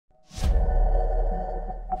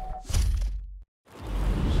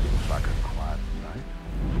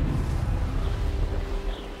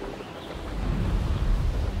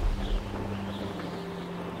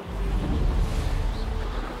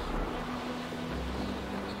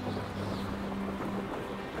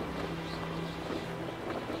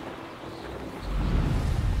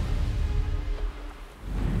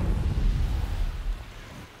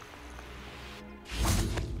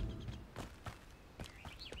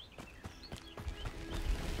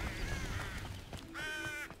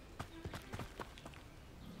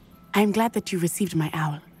I'm glad that you received my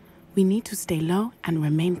owl. We need to stay low and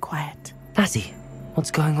remain quiet. Natty, what's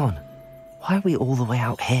going on? Why are we all the way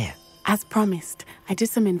out here? As promised, I did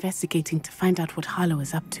some investigating to find out what Harlow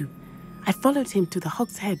is up to. I followed him to the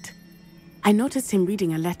Hog's Head. I noticed him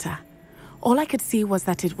reading a letter. All I could see was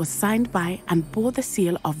that it was signed by and bore the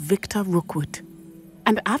seal of Victor Rookwood.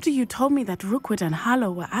 And after you told me that Rookwood and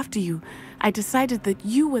Harlow were after you, I decided that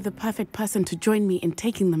you were the perfect person to join me in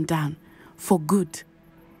taking them down. For good.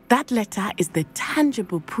 That letter is the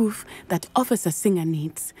tangible proof that Officer Singer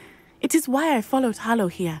needs. It is why I followed Harlow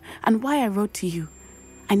here and why I wrote to you.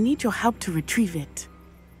 I need your help to retrieve it.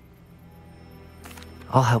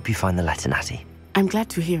 I'll help you find the letter, Natty. I'm glad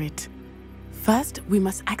to hear it. First, we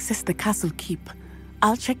must access the castle keep.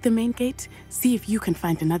 I'll check the main gate, see if you can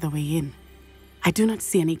find another way in. I do not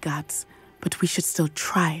see any guards, but we should still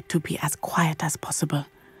try to be as quiet as possible.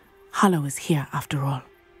 Harlow is here after all.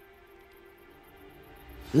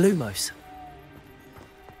 Lumos.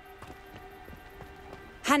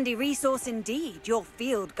 Handy resource indeed, your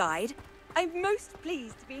field guide. I'm most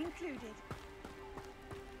pleased to be included.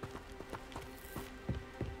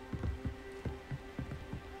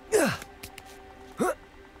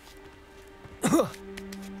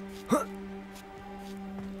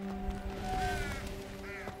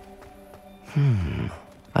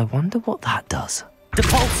 I wonder what that does.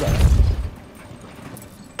 Depulso!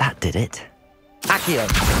 That did it. Accio!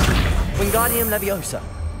 Wingardium Leviosa!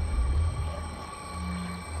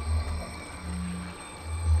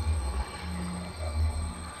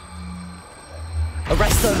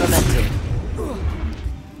 Arresto Momentum!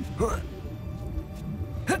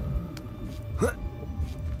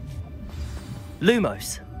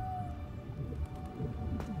 Lumos!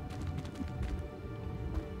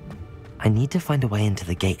 I need to find a way into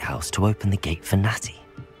the gatehouse to open the gate for Natty.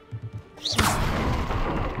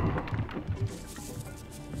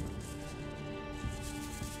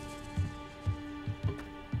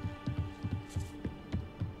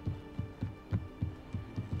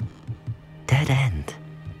 Dead end.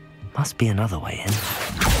 Must be another way in.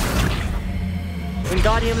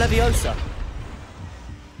 Wingardium Leviosa!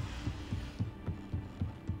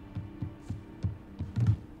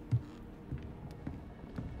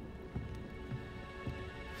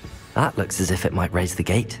 That looks as if it might raise the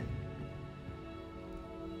gate.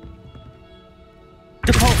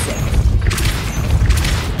 Depulso!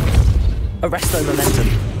 Arresto Momentum!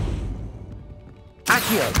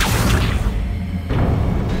 Accio!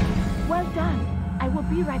 Well done. I will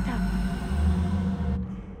be right up.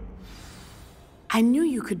 I knew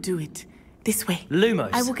you could do it. This way. Lumos!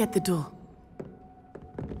 I will get the door.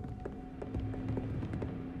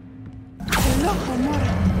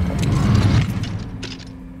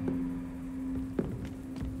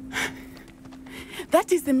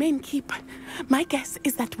 That is the main keep. My guess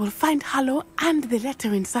is that we'll find Harlow and the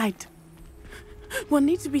letter inside. We'll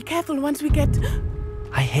need to be careful once we get...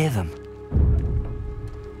 I hear them.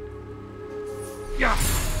 Yeah!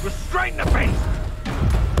 Restrain the beast!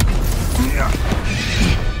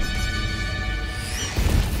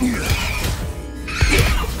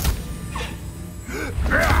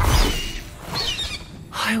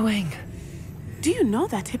 High Wing. Do you know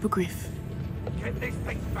that hippogriff? Get this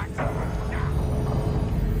thing back to work now!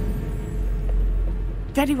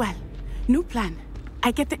 Very well. New plan.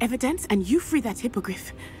 I get the evidence and you free that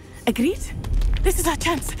hippogriff. Agreed? This is our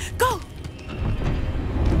chance. Go!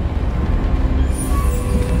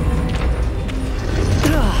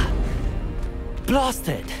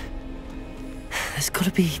 Blasted! There's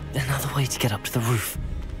gotta be another way to get up to the roof.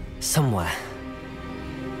 Somewhere.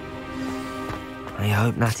 I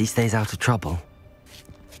hope Natty stays out of trouble.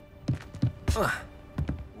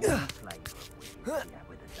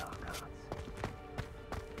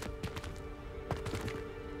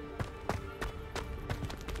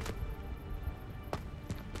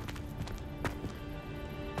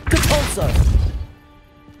 Depulso!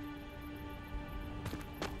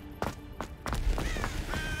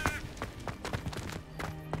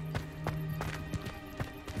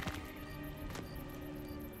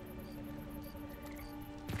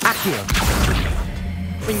 Accio!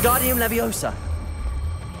 Wingardium Leviosa!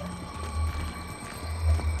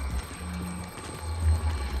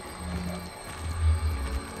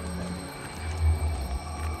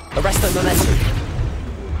 Arresto Momentum!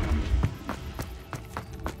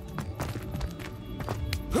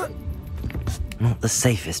 Not the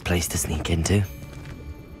safest place to sneak into.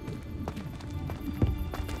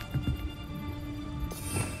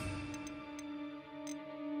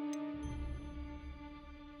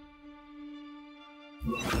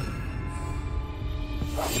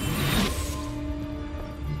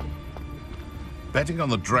 Betting on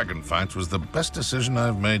the dragon fight was the best decision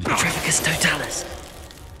I've made. Trevicus Totalis.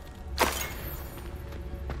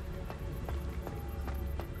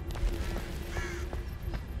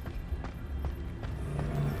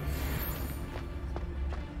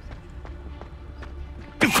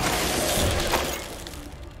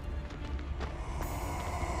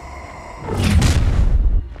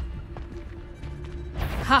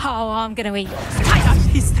 Oh, I'm gonna eat.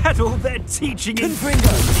 Is that all they're teaching in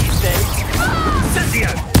Confringo these days.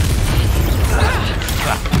 Censio!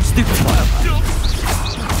 Stupid fire.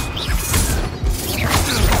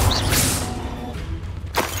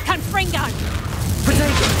 Confringo!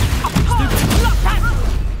 Potato.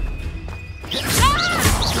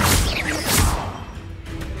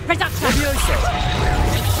 Reduction! Levioso.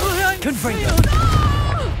 Confringo.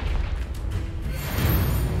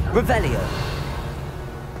 Revelio.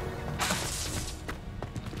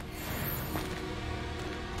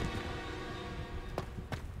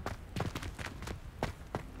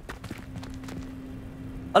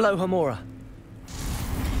 Aloha Mora.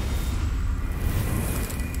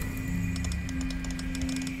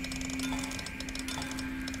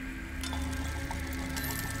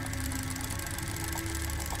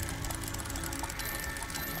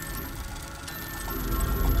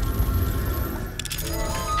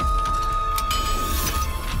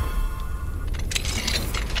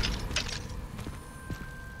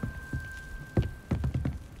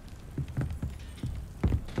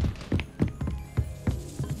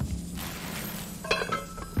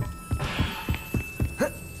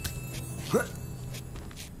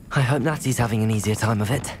 I hope Natty's having an easier time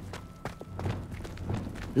of it.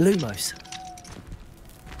 Lumos.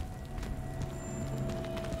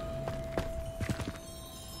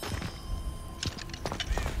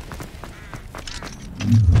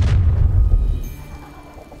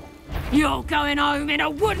 You're going home in a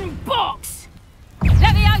wooden box!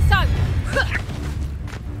 Levioso!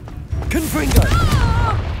 Confringo!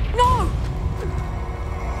 No!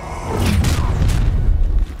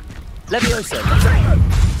 Levioso!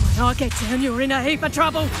 When I get down, you're in a heap of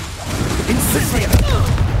trouble! Incendio!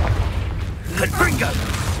 Confringo!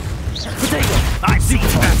 Potato! I see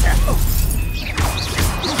better!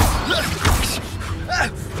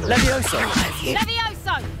 Levioso!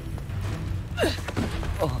 Levioso!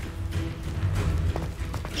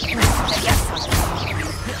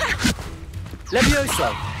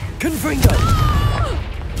 Levioso! Confringo!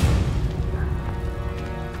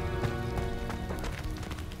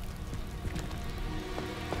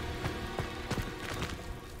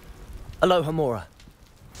 Aloha Mora.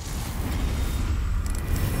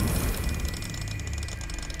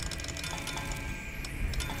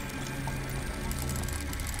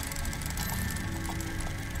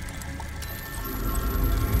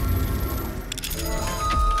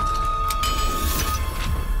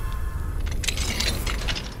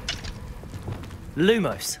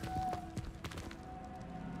 Lumos.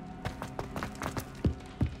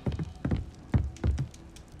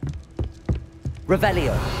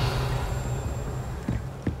 Revelio.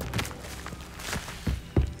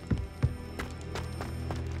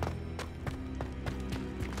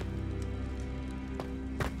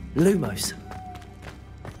 Lumos.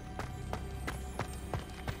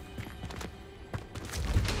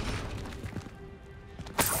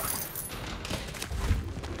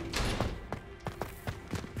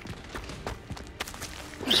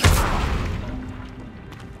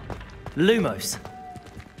 Lumos.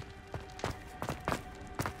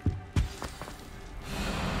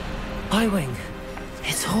 Highwing.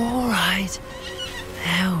 It's all right.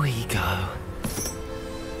 There we go.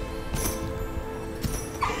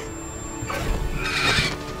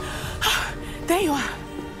 There you are.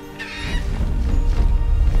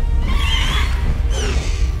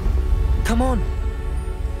 Come on.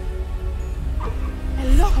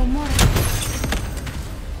 Hello, Mora.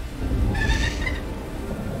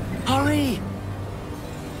 Hurry.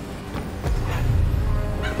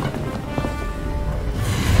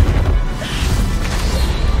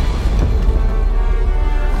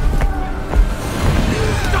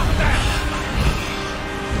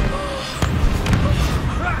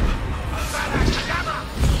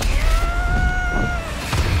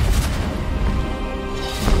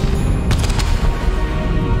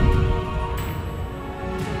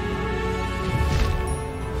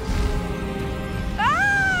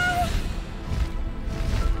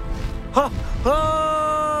 Ho!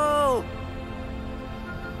 Ho!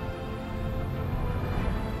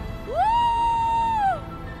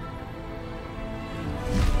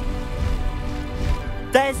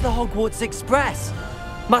 There's the Hogwarts Express.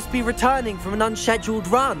 Must be returning from an unscheduled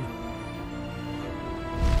run.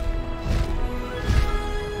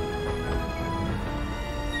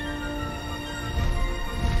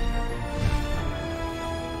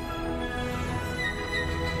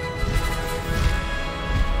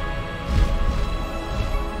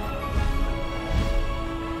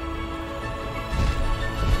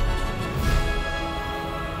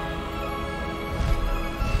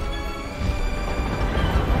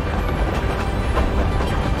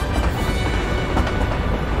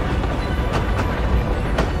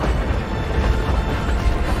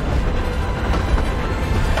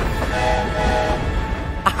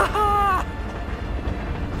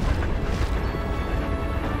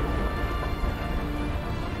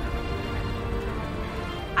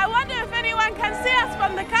 one can see us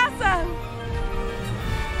from the castle!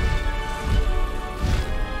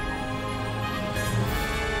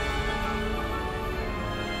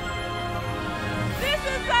 This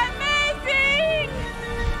is amazing!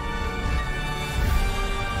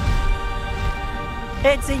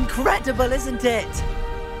 It's incredible, isn't it?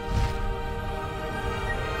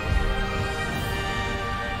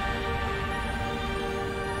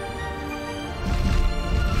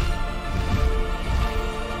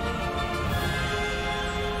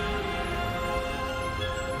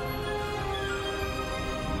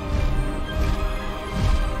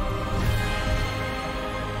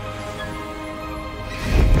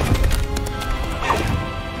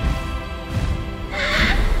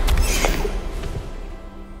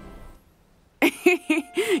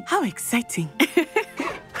 How exciting.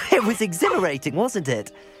 It was exhilarating, wasn't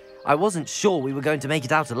it? I wasn't sure we were going to make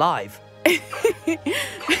it out alive.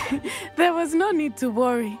 There was no need to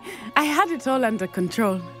worry. I had it all under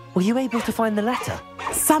control. Were you able to find the letter?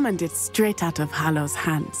 Summoned it straight out of Hallow's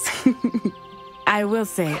hands. I will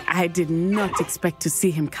say, I did not expect to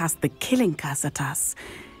see him cast the killing curse at us.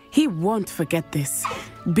 He won't forget this.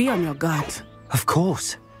 Be on your guard. Of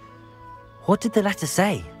course. What did the letter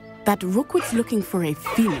say? That Rookwood's looking for a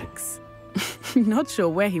phoenix. Not sure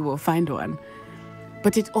where he will find one.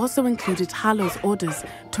 But it also included Hallow's orders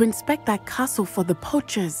to inspect that castle for the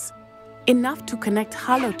poachers. Enough to connect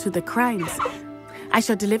Hallow to the crimes. I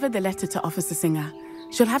shall deliver the letter to Officer Singer.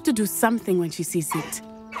 She'll have to do something when she sees it.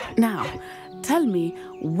 Now, tell me,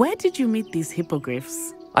 where did you meet these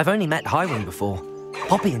hippogriffs? I've only met Highwing before.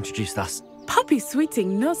 Poppy introduced us. Poppy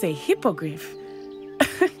Sweeting knows a hippogriff.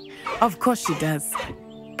 Of course she does.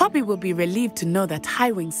 Poppy will be relieved to know that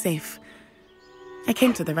Highwing's safe. I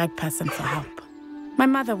came to the right person for help. My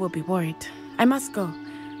mother will be worried. I must go.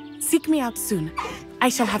 Seek me out soon. I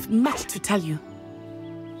shall have much to tell you.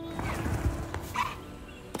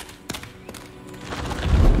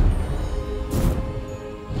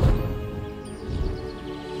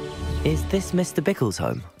 Is this Mr. Bickle's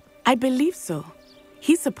home? I believe so.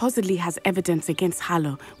 He supposedly has evidence against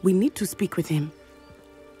Hallow. We need to speak with him.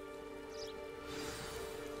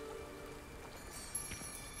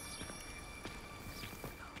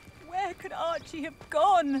 Where could Archie have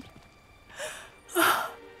gone?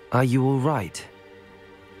 Are you all right?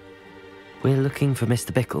 We're looking for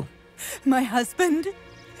Mr. Bickle. My husband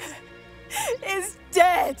is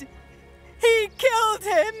dead. He killed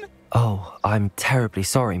him. Oh, I'm terribly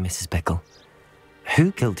sorry, Mrs. Bickle.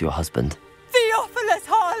 Who killed your husband? Theophilus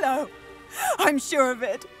Harlow. I'm sure of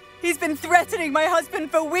it. He's been threatening my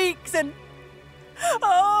husband for weeks and...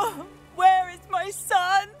 Oh, where is my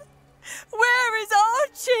son? Where is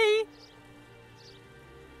Archie?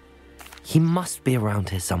 He must be around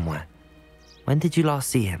here somewhere. When did you last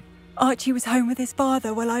see him? Archie was home with his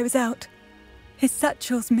father while I was out. His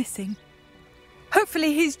satchel's missing.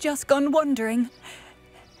 Hopefully he's just gone wandering,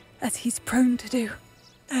 as he's prone to do.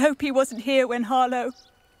 I hope he wasn't here when Harlow...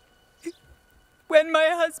 when my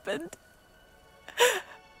husband...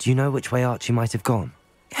 Do you know which way Archie might have gone?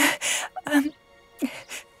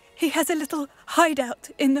 He has a little hideout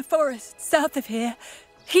in the forest south of here.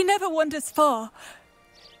 He never wanders far.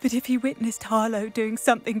 But if he witnessed Harlow doing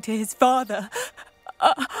something to his father,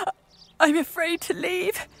 I'm afraid to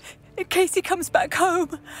leave, in case he comes back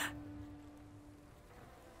home.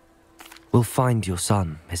 We'll find your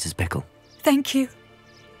son, Mrs. Bickle. Thank you.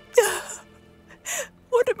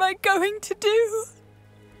 What am I going to do?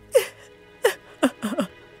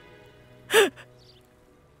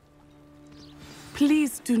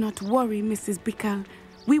 Please do not worry, Mrs. Bickle.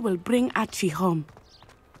 We will bring Archie home.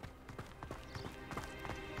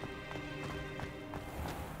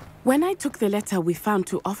 When I took the letter we found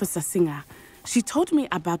to Officer Singer, she told me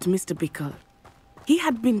about Mr. Bickle. He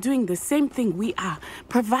had been doing the same thing we are,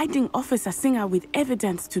 providing Officer Singer with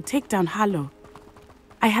evidence to take down Harlow.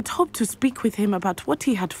 I had hoped to speak with him about what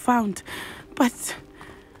he had found, but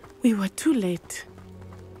we were too late.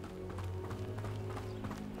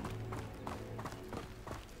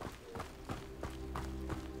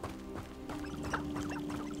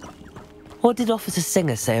 What did Officer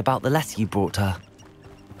Singer say about the letter you brought her?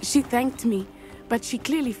 She thanked me, but she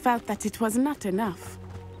clearly felt that it was not enough.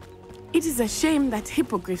 It is a shame that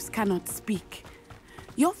hippogriffs cannot speak.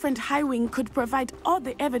 Your friend Highwing could provide all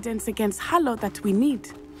the evidence against Harlow that we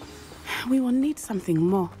need. We will need something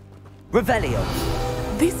more. Revelio!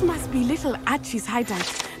 This must be little Archie's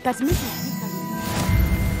hideout that Mrs.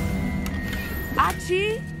 Bickle...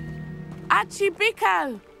 Archie? Archie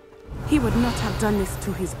Bickle! He would not have done this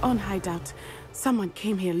to his own hideout. Someone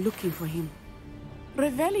came here looking for him.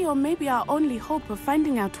 Revelio may be our only hope of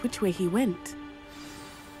finding out which way he went.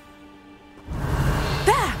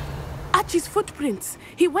 Archie's footprints.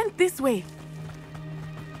 He went this way.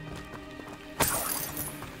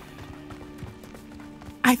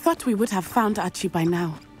 I thought we would have found Archie by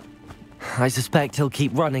now. I suspect he'll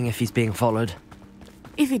keep running if he's being followed.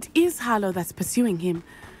 If it is Harlow that's pursuing him,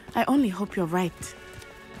 I only hope you're right.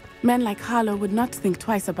 Men like Harlow would not think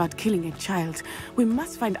twice about killing a child. We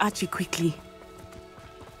must find Archie quickly.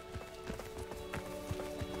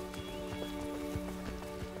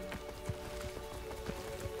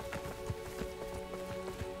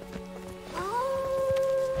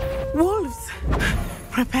 Wolves!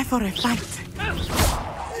 Prepare for a fight.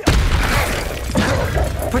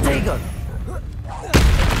 Protego!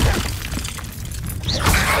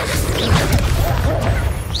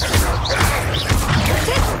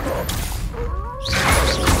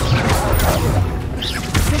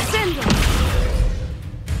 Descendo!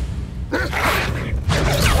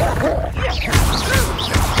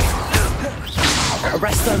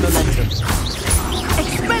 Arresto momentum.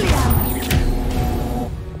 Expelliarmus!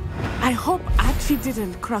 I hope Archie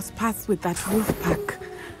didn't cross paths with that wolf pack.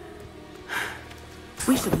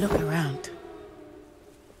 We should look around.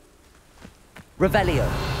 Revelio.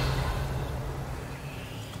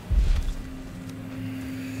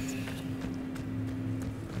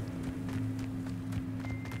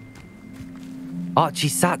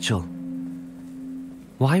 Archie's satchel.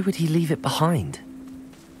 Why would he leave it behind?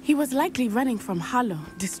 He was likely running from Harlow,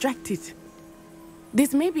 distracted.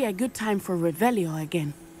 This may be a good time for Revelio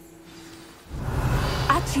again.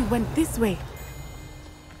 Archie went this way.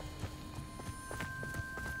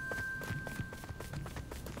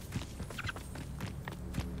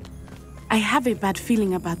 I have a bad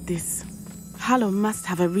feeling about this. Harlow must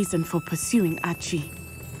have a reason for pursuing Archie.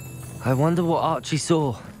 I wonder what Archie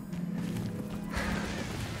saw.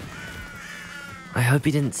 I hope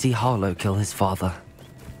he didn't see Harlow kill his father.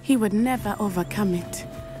 He would never overcome it.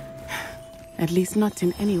 At least not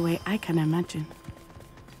in any way I can imagine.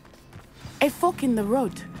 A fork in the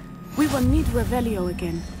road. We will need Revelio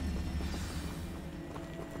again.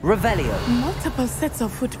 Revelio. Multiple sets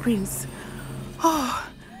of footprints. Oh,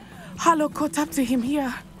 Harlow caught up to him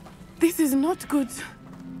here. This is not good.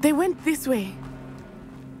 They went this way.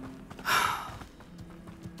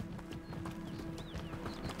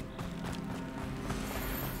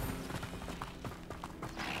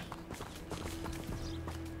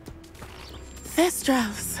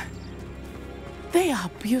 Thestrals. They are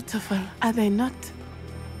beautiful, are they not?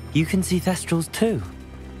 You can see Thestrals too.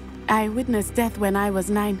 I witnessed death when I was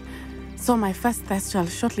 9. Saw my first Thestral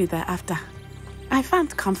shortly thereafter. I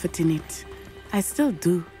found comfort in it. I still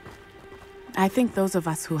do. I think those of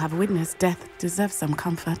us who have witnessed death deserve some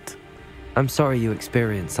comfort. I'm sorry you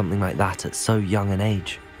experienced something like that at so young an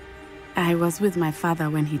age. I was with my father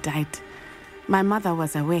when he died. My mother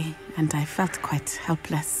was away, and I felt quite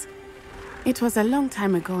helpless. It was a long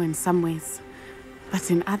time ago in some ways, but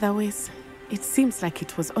in other ways, it seems like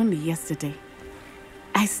it was only yesterday.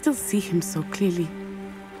 I still see him so clearly.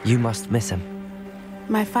 You must miss him.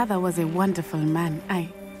 My father was a wonderful man.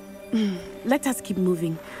 Let us keep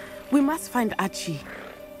moving. We must find Archie.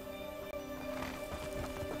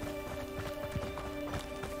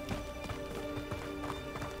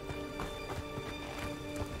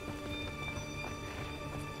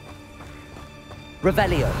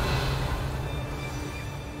 Revelio.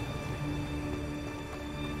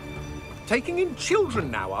 Taking in children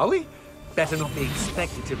now, are we? Better not be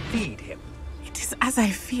expected to feed him. It is as I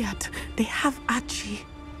feared. They have Archie.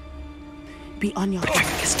 Be on your guard.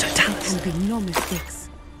 There can be no mistakes.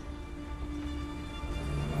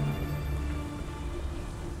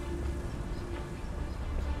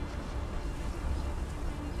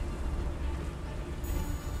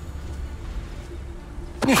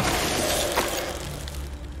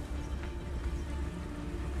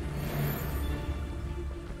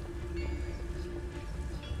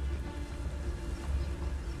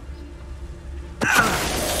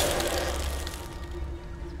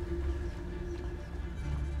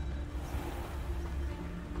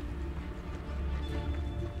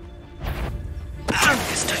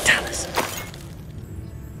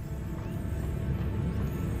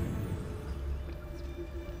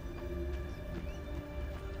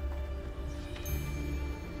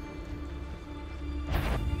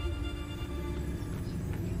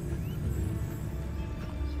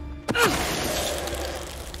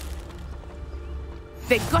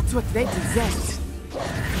 They got what they deserved.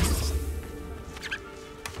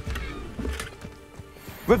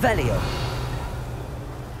 Revelio.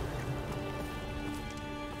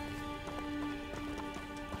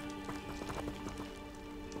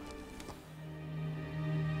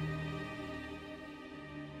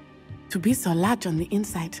 To be so large on the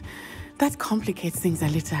inside, That complicates things a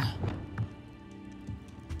little.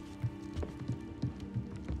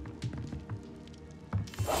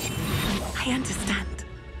 I understand.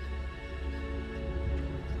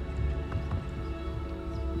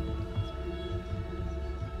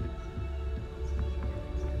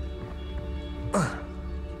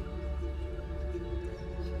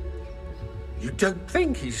 You don't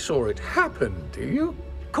think he saw it happen, do you?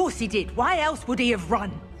 Of course he did. Why else would he have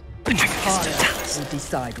run? Harlow will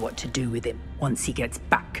decide what to do with him once he gets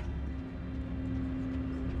back.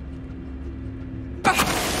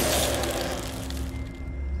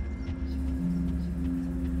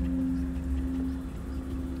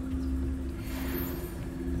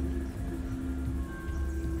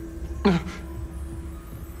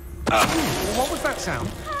 What was that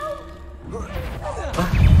sound?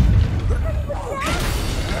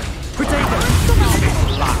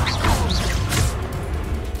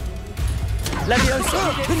 Leviosa!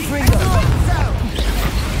 Confringo!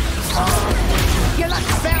 You're like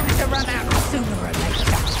bound to run out sooner or later.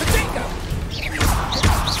 Potato!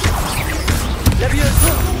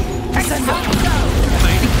 Leviosa! Descendo!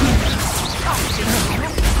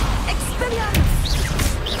 Expelliarmus!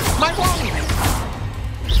 My wand!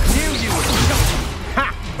 Knew you would not. Ha!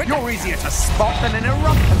 You're easier to spot than an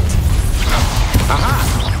eruptant. Aha!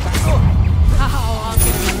 Oh, I'm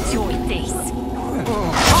gonna enjoy this.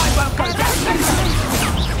 I won't go down.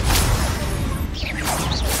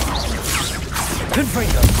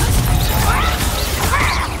 Confringo!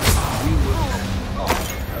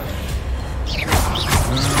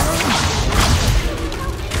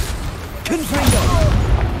 Confringo!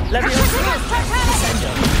 Leviosa!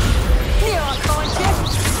 Descendo! Here, I'll find you.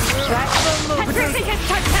 That's the move. Petrificus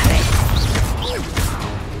totalis!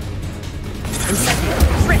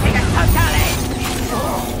 Petrificus totalis!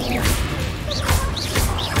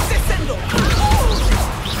 Descendo!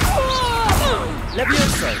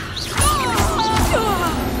 Leviosa!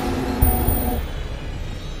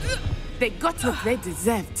 They got what they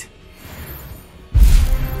deserved.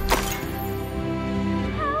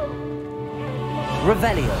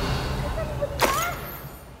 Revelio!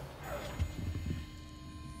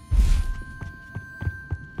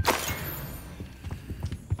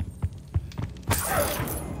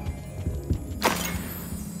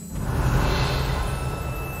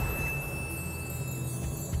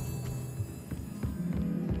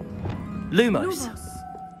 Lumos!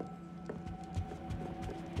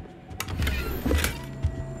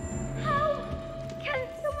 Can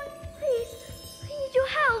someone please? I need your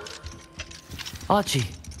help. Archie.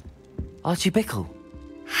 Archie Bickle.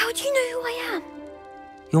 How do you know who I am?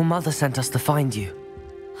 Your mother sent us to find you.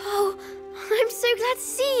 Oh, I'm so glad to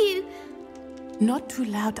see you. Not too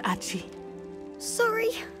loud, Archie.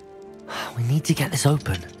 Sorry. We need to get this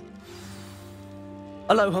open.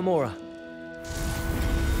 Aloha, Mora.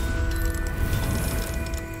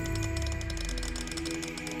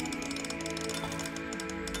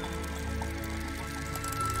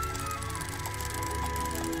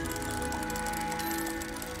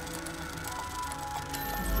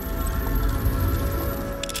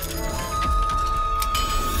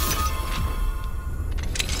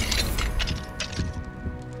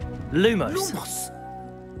 Lumos.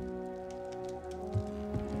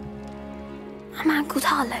 A man called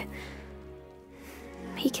Harlow.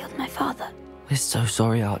 He killed my father. We're so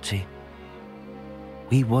sorry, Archie.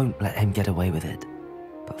 We won't let him get away with it.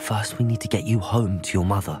 But first we need to get you home to your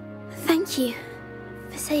mother. Thank you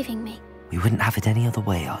for saving me. We wouldn't have it any other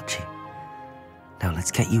way, Archie. Now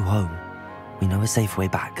let's get you home. We know a safe way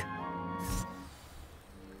back.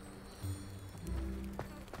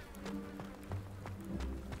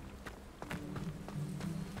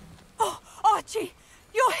 Archie,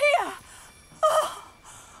 you're here!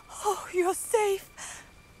 Oh, you're safe.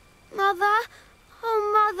 Mother?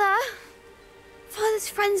 Oh, Mother. Father's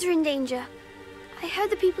friends are in danger. I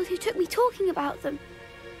heard the people who took me talking about them.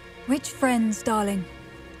 Which friends, darling?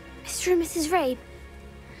 Mr. and Mrs. Rabe,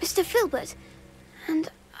 Mr. Filbert, and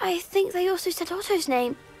I think they also said Otto's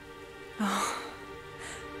name. Oh,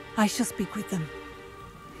 I shall speak with them.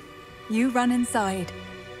 You run inside.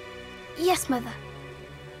 Yes, Mother.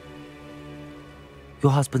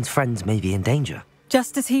 Your husband's friends may be in danger.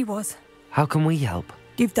 Just as he was. How can we help?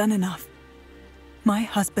 You've done enough. My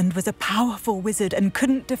husband was a powerful wizard and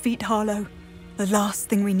couldn't defeat Harlow. The last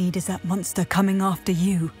thing we need is that monster coming after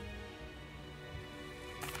you.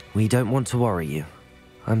 We don't want to worry you.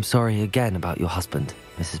 I'm sorry again about your husband,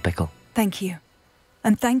 Mrs. Bickle. Thank you.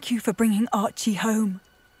 And thank you for bringing Archie home.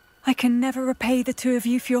 I can never repay the two of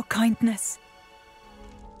you for your kindness.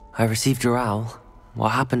 I received your owl. What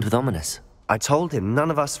happened with Ominous? I told him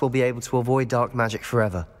none of us will be able to avoid dark magic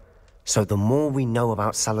forever. So the more we know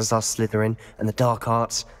about Salazar Slytherin and the dark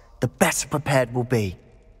arts, the better prepared we'll be.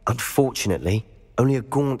 Unfortunately, only a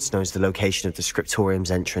Gaunt knows the location of the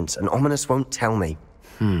Scriptorium's entrance, and Ominous won't tell me.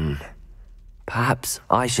 Perhaps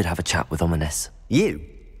I should have a chat with Ominous. You?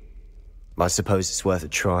 I suppose it's worth a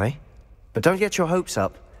try. But don't get your hopes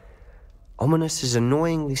up. Ominous is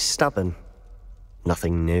annoyingly stubborn.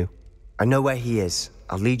 Nothing new. I know where he is.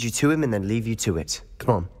 I'll lead you to him and then leave you to it.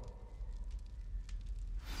 Come on.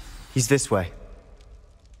 He's this way.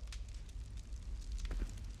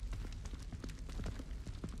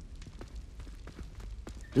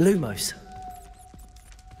 Lumos.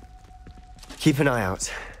 Keep an eye out.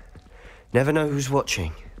 Never know who's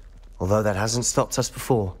watching. Although that hasn't stopped us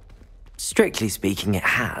before. Strictly speaking, it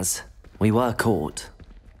has. We were caught.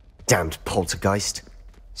 Damned poltergeist.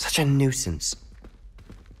 Such a nuisance.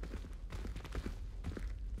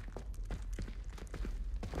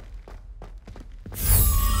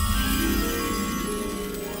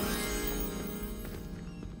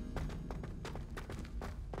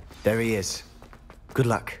 There he is. Good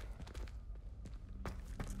luck.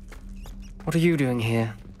 What are you doing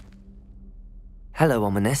here? Hello,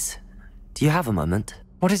 Ominous. Do you have a moment?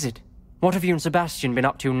 What is it? What have you and Sebastian been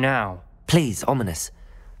up to now? Please, Ominous.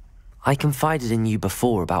 I confided in you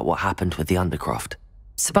before about what happened with the Undercroft.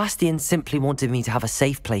 Sebastian simply wanted me to have a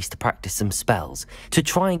safe place to practice some spells, to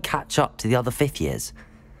try and catch up to the other fifth years.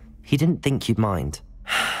 He didn't think you'd mind.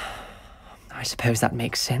 I suppose that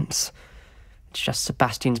makes sense. It's just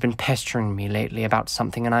Sebastian's been pestering me lately about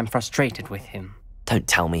something and I'm frustrated with him. Don't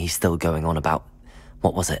tell me he's still going on about,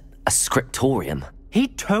 what was it, a scriptorium? He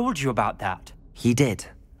told you about that. He did.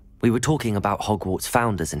 We were talking about Hogwarts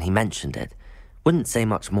founders and he mentioned it. Wouldn't say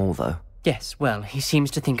much more, though. Yes, well, he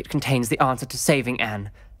seems to think it contains the answer to saving Anne.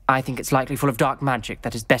 I think it's likely full of dark magic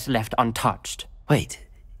that is better left untouched. Wait,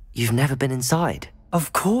 you've never been inside?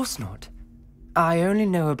 Of course not. I only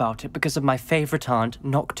know about it because of my favorite aunt,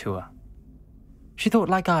 Noctua. She thought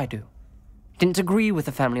like I do. Didn't agree with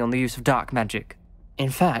the family on the use of dark magic.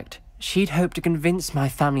 In fact, she'd hoped to convince my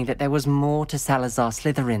family that there was more to Salazar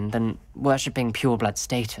Slytherin than worshipping pureblood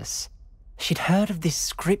status. She'd heard of this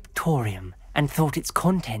scriptorium and thought its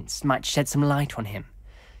contents might shed some light on him.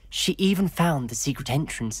 She even found the secret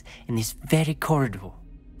entrance in this very corridor.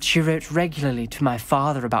 She wrote regularly to my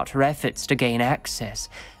father about her efforts to gain access,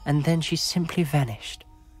 and then she simply vanished.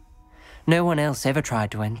 No one else ever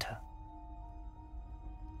tried to enter.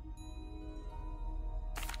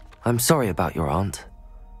 I'm sorry about your aunt.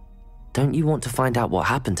 Don't you want to find out what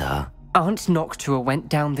happened to her? Aunt Noctua went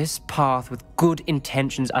down this path with good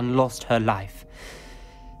intentions and lost her life.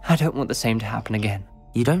 I don't want the same to happen again.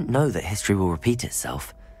 You don't know that history will repeat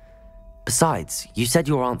itself. Besides, you said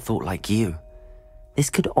your aunt thought like you.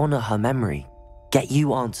 This could honor her memory, get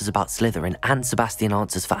you answers about Slytherin and Sebastian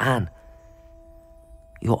answers for Anne.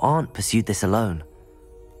 Your aunt pursued this alone.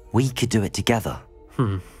 We could do it together.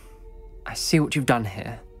 I see what you've done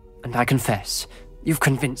here, and I confess, you've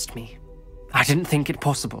convinced me. I didn't think it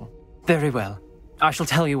possible. Very well. I shall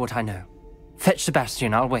tell you what I know. Fetch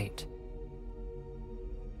Sebastian, I'll wait.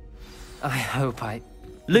 I hope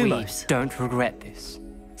Lumos. we don't regret this.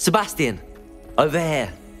 Sebastian, over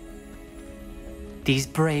here. These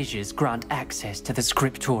braziers grant access to the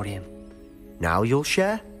scriptorium. Now you'll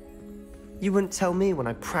share? You wouldn't tell me when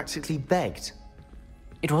I practically begged.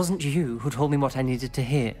 It wasn't you who told me what I needed to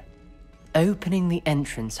hear. Opening the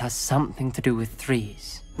entrance has something to do with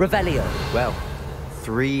threes. Revelio. Well,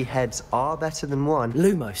 3 heads are better than 1.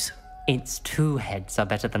 Lumos. It's 2 heads are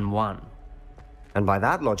better than 1. And by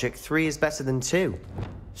that logic, 3 is better than 2.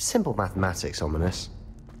 Simple mathematics, Ominous.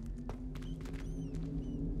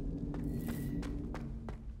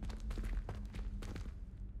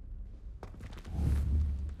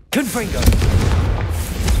 Confringo.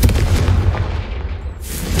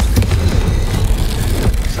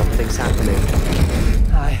 Something's happening.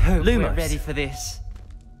 I hope Lumos. we're ready for this.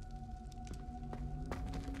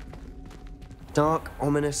 Dark,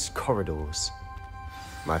 ominous corridors.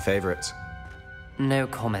 My favorite. No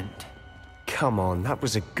comment. Come on, that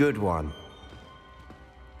was a good one.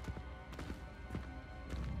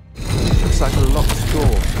 Looks like a locked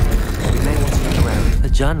door. We may want to look around. A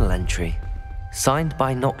journal entry, signed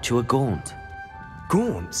by Noctua Gaunt.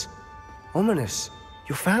 Gaunt? Ominous.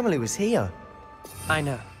 Your family was here. I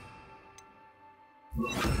know.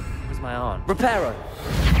 It was my aunt. Reparo.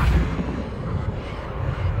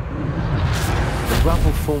 The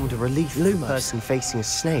rubble formed a relief person facing a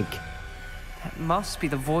snake. That must be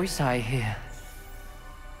the voice I hear.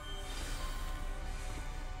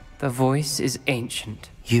 The voice is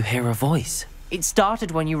ancient. You hear a voice? It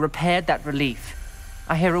started when you repaired that relief.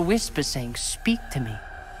 I hear a whisper saying, "Speak to me."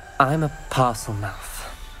 I'm a parcel mouth.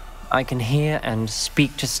 I can hear and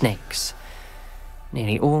speak to snakes.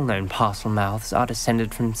 Nearly all known parcel mouths are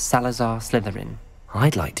descended from Salazar Slytherin.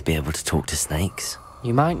 I'd like to be able to talk to snakes.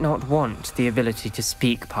 You might not want the ability to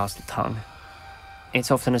speak parcel tongue.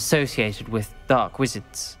 It's often associated with dark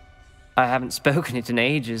wizards. I haven't spoken it in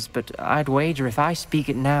ages, but I'd wager if I speak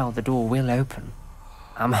it now, the door will open.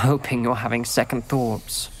 I'm hoping you're having second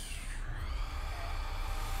thoughts.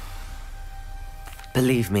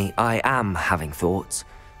 Believe me, I am having thoughts,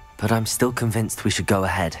 but I'm still convinced we should go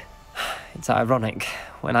ahead. It's ironic.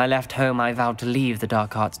 When I left home, I vowed to leave the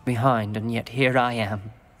dark arts behind, and yet here I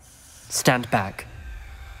am. Stand back.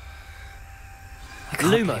 I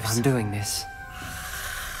can't believe I'm doing this.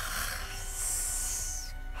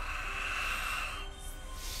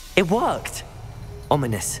 It worked!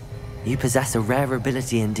 Ominous. You possess a rare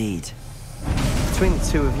ability indeed. Between the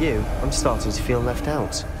two of you, I'm starting to feel left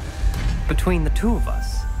out. Between the two of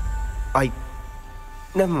us?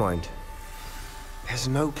 Never mind. There's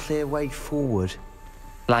no clear way forward.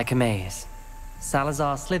 Like a maze.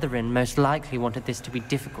 Salazar Slytherin most likely wanted this to be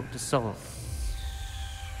difficult to solve.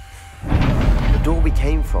 The door we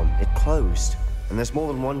came from, it closed, and there's more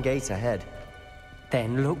than one gate ahead.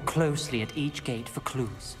 Then look closely at each gate for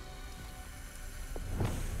clues.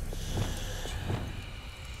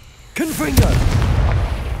 Confringo!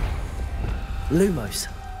 Lumos.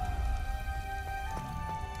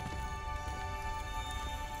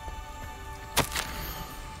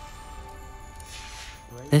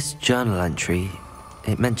 This journal entry,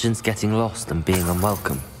 it mentions getting lost and being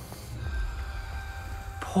unwelcome.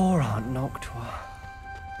 Poor Aunt Noctua.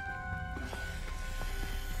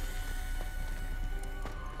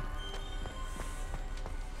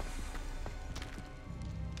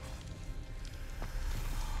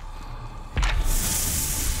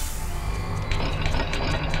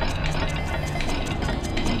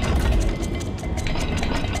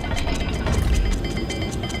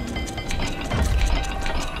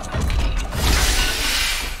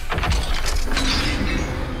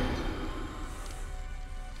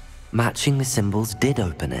 Matching the symbols did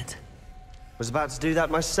open it. Was about to do that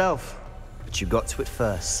myself, but you got to it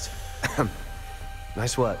first.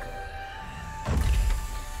 Nice work.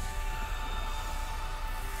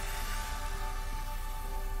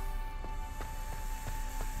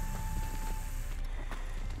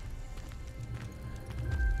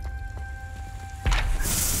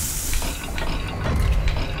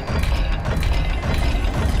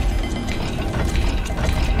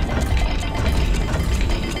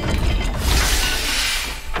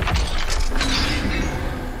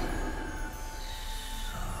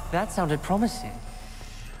 That sounded promising.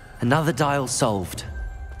 Another dial solved.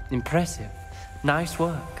 Impressive. Nice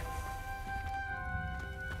work.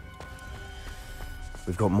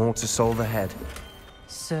 We've got more to solve ahead.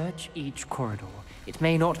 Search each corridor. It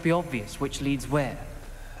may not be obvious which leads where.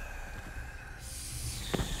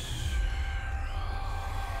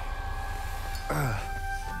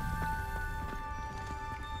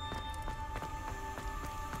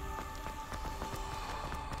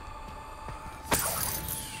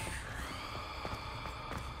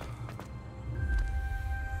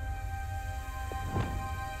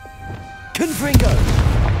 Confringo!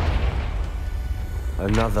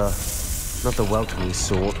 Another, not the welcoming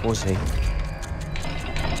sort, was he?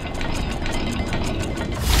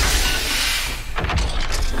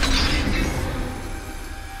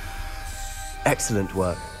 Excellent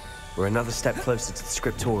work. We're another step closer to the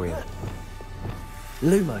scriptorium.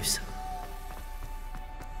 Lumos.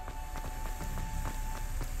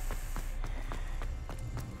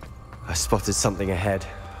 I spotted something ahead.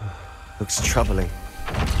 Looks troubling.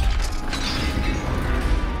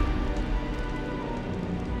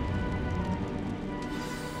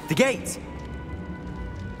 The gate!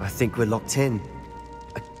 I think we're locked in.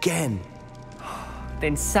 Again.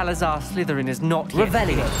 Then Salazar Slytherin is not yet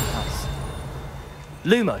Revelio. with us.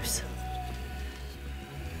 Lumos.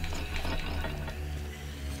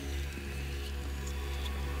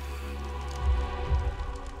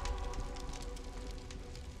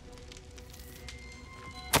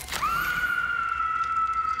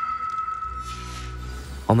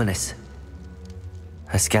 Ominous.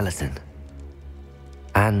 A skeleton.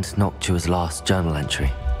 And Noctua's last journal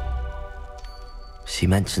entry. She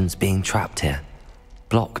mentions being trapped here,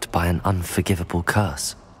 blocked by an unforgivable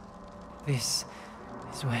curse. This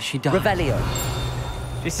is where she died. Revelio.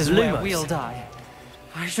 This is Lumos. where we'll die.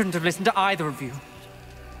 I shouldn't have listened to either of you.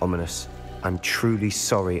 Ominous, I'm truly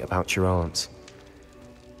sorry about your aunt.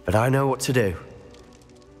 But I know what to do.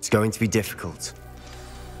 It's going to be difficult.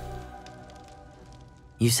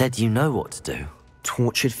 You said you know what to do.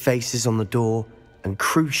 Tortured faces on the door, and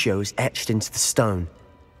Crucio is etched into the stone.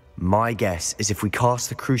 My guess is if we cast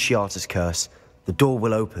the Cruciatus curse, the door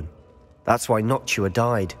will open. That's why Noctua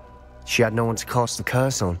died. She had no one to cast the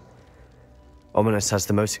curse on. Ominis has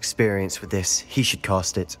the most experience with this. He should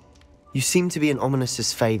cast it. You seem to be in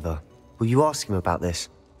Ominis's favor. Will you ask him about this?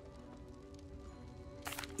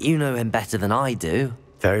 You know him better than I do.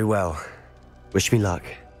 Very well. Wish me luck.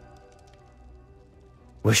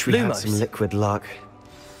 Wish we had some liquid luck.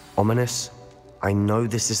 Ominis, I know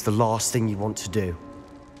this is the last thing you want to do.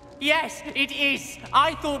 Yes, it is.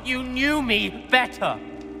 I thought you knew me better.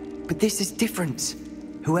 But this is different.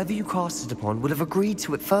 Whoever you cast it upon would have agreed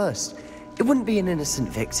to it first. It wouldn't be an innocent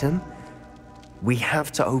victim. We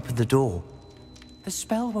have to open the door. The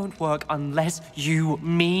spell won't work unless you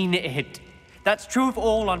mean it. That's true of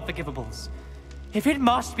all unforgivables. If it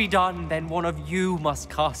must be done, then one of you must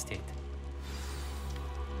cast it.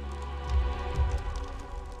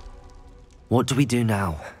 What do we do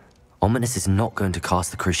now? Ominis is not going to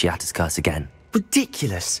cast the Cruciatus curse again.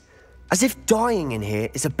 Ridiculous. As if dying in here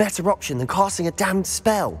is a better option than casting a damned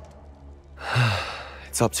spell.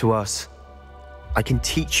 It's up to us. I can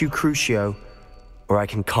teach you Crucio, or I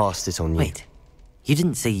can cast it on you. Wait, you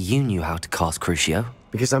didn't say you knew how to cast Crucio?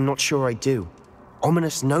 Because I'm not sure I do.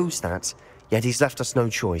 Ominis knows that, yet he's left us no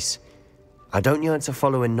choice. I don't yearn to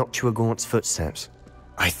follow in Noctua Gaunt's footsteps.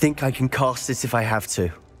 I think I can cast it if I have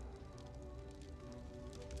to.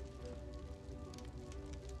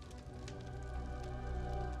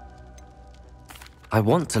 I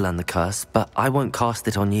want to learn the curse, but I won't cast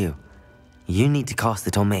it on you. You need to cast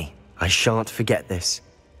it on me. I shan't forget this.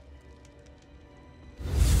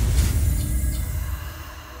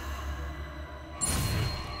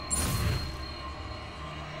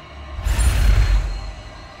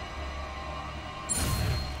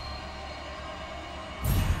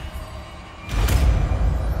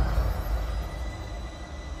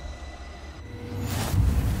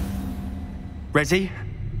 Ready?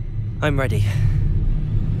 I'm ready.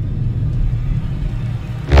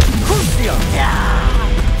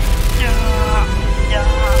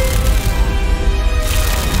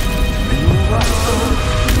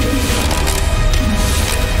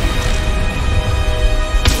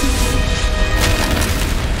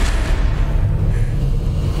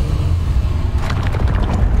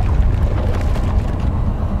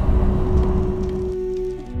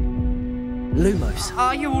 Lumos.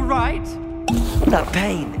 Are you all right? That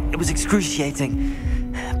pain, it was excruciating.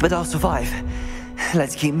 But I'll survive.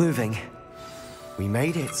 Let's keep moving. We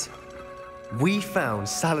made it. We found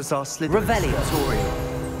Salazar Slytherin's Revelio. tutorial.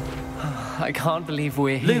 I can't believe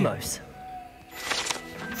we're here. Lumos.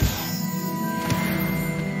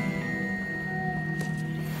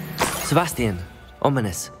 Sebastian,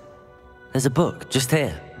 Ominis. There's a book just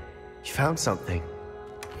here. You found something.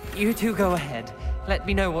 You two go ahead. Let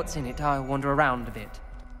me know what's in it. I'll wander around a bit.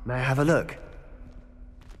 May I have a look?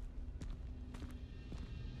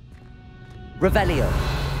 Revelio.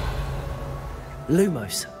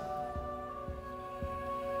 Lumos.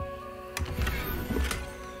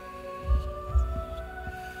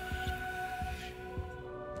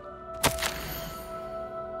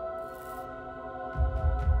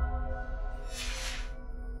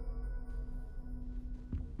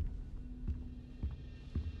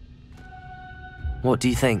 What do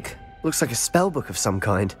you think? Looks like a spellbook of some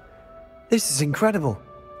kind. This is incredible.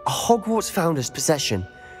 A Hogwarts founder's possession.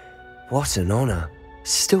 What an honor.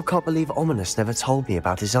 Still can't believe Ominis never told me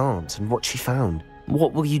about his aunt and what she found.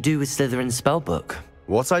 What will you do with Slytherin's spellbook?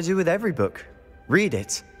 What I do with every book. Read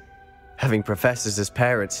it. Having professors as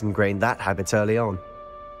parents ingrained that habit early on.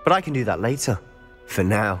 But I can do that later. For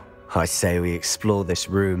now, I say we explore this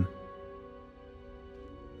room.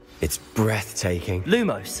 It's breathtaking.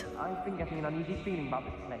 Lumos. I've been getting an uneasy feeling about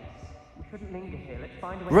this place. We shouldn't linger here. Let's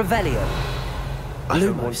find a way. Revelio. I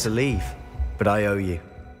don't want to leave, but I owe you.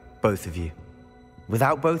 Both of you.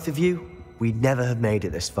 Without both of you, we'd never have made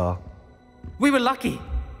it this far. We were lucky.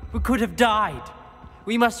 We could have died.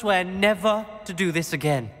 We must swear never to do this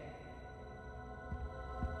again.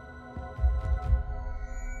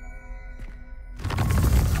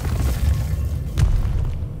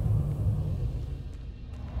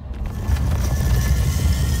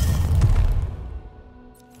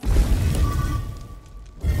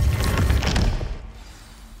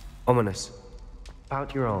 Ominis,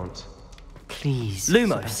 about your aunt. Please,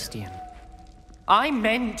 Lumos. Sebastian. I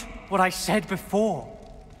meant what I said before.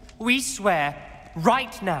 We swear,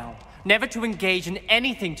 right now, never to engage in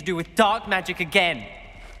anything to do with dark magic again.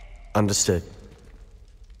 Understood.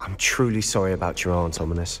 I'm truly sorry about your aunt,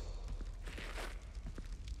 Ominis.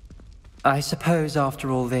 I suppose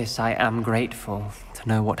after all this, I am grateful to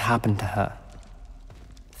know what happened to her.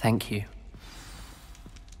 Thank you.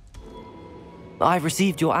 I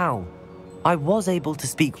received your owl. I was able to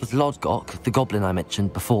speak with Lodgok, the goblin I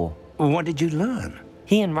mentioned before. What did you learn?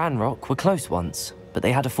 He and Ranrock were close once, but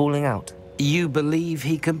they had a falling out. You believe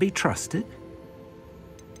he can be trusted?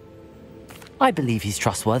 I believe he's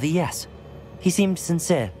trustworthy, yes. He seemed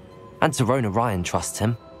sincere, and Serona Ryan trusts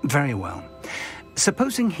him. Very well.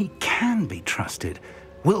 Supposing he can be trusted,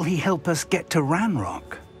 will he help us get to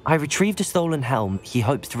Ranrock? I retrieved a stolen helm he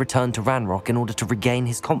hopes to return to Ranrock in order to regain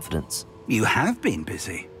his confidence. You have been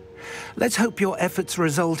busy. Let's hope your efforts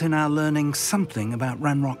result in our learning something about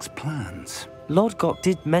Ranrock's plans. Lodgok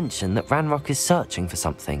did mention that Ranrock is searching for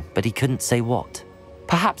something, but he couldn't say what.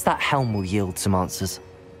 Perhaps that helm will yield some answers.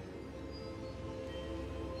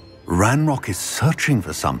 Ranrock is searching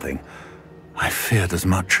for something? I feared as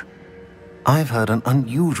much. I've heard an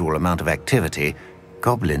unusual amount of activity,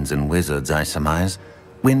 goblins and wizards, I surmise,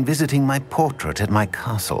 when visiting my portrait at my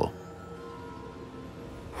castle.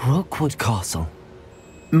 Rookwood Castle?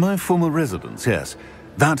 My former residence, yes.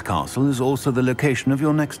 That castle is also the location of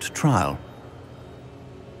your next trial.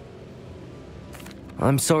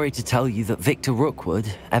 I'm sorry to tell you that Victor Rookwood,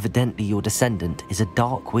 evidently your descendant, is a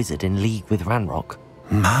dark wizard in league with Ranrock.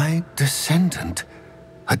 My descendant?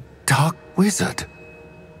 A dark wizard?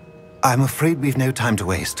 I'm afraid we've no time to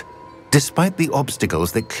waste. Despite the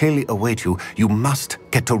obstacles that clearly await you, you must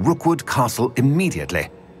get to Rookwood Castle immediately.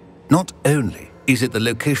 Not only is it the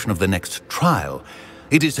location of the next trial,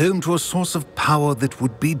 it is home to a source of power that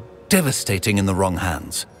would be devastating in the wrong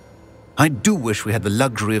hands. I do wish we had the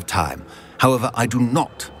luxury of time. However, I do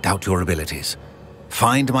not doubt your abilities.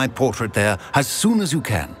 Find my portrait there as soon as you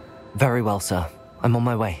can. Very well, sir. I'm on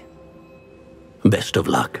my way. Best of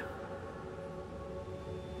luck.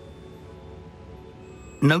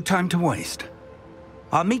 No time to waste.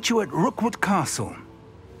 I'll meet you at Rookwood Castle.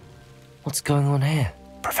 What's going on here?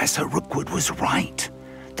 Professor Rookwood was right.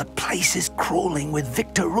 The place is crawling with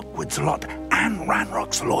Victor Rookwood's lot and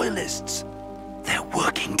Ranrock's loyalists. They're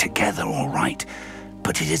working together, all right,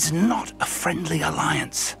 but it is not a friendly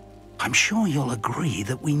alliance. I'm sure you'll agree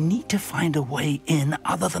that we need to find a way in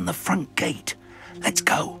other than the front gate. Let's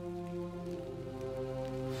go.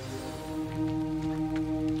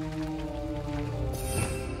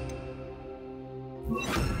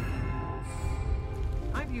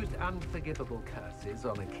 I've used unforgivable curses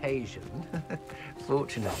on occasion.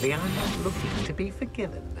 Fortunately, I'm not looking to be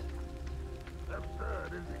forgiven. Absurd,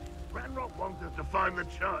 isn't it? Ranrock wants us to find the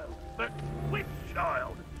child. But which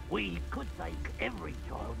child? We could take every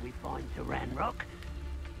child we find to Ranrock.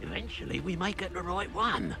 Eventually, we may get the right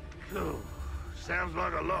one. Oh, sounds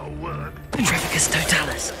like a lot of work. Trafficus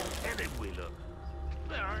Totalis. And if we look.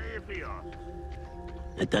 If he asks.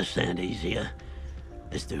 It does sound easier.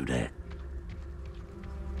 Let's do that.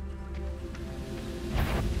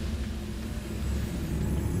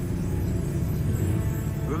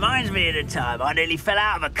 Reminds me of the time I nearly fell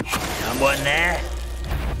out of a someone there.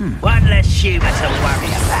 One less human to worry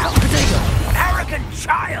about. Arrogant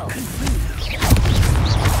child!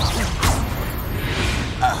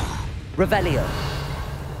 Revelio.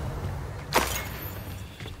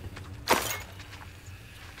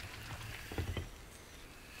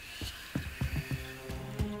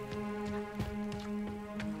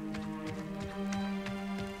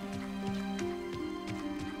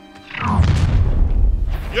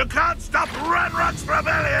 You can't stop Ranrock's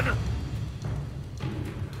rebellion!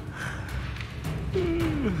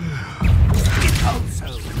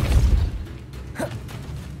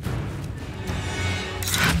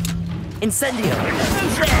 Incendio!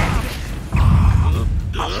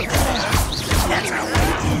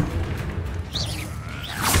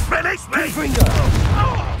 Release me!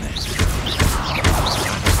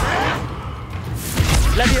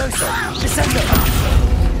 Levioso! Descendo!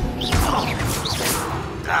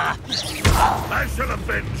 I shall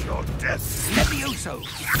avenge your death! Levioso!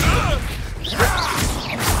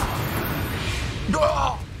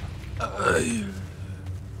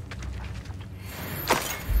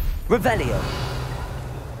 Revelio!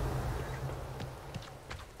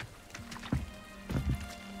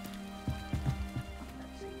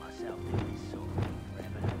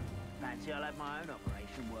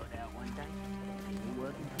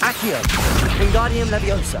 Accio! Wingardium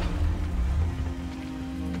Leviosa!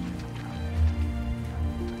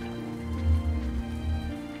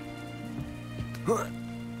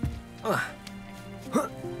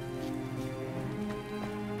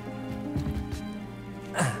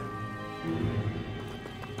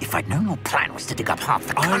 If I'd known your plan was to dig up half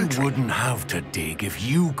the country... I wouldn't have to dig if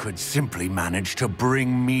you could simply manage to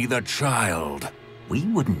bring me the child. We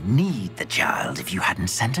wouldn't need the child if you hadn't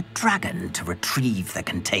sent a dragon to retrieve the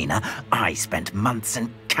container I spent months and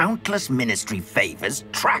countless ministry favors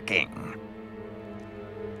tracking.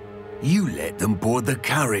 You let them board the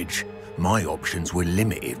carriage. My options were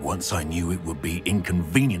limited once I knew it would be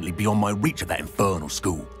inconveniently beyond my reach at that infernal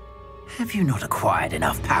school. Have you not acquired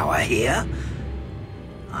enough power here?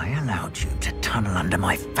 I allowed you to tunnel under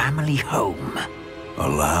my family home.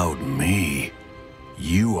 Allowed me?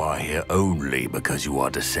 You are here only because you are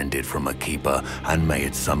descended from a keeper and may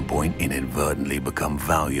at some point inadvertently become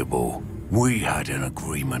valuable. We had an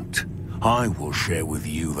agreement. I will share with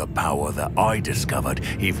you the power that I discovered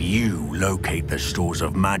if you locate the stores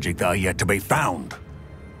of magic that are yet to be found.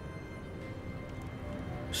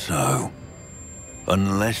 So,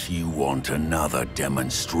 unless you want another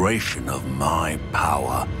demonstration of my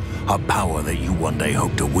power, a power that you one day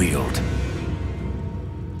hope to wield,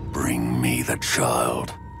 bring me the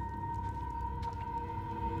child.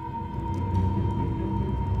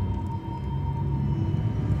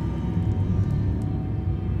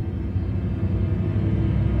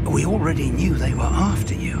 We already knew they were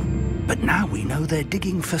after you, but now we know they're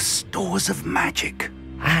digging for stores of magic.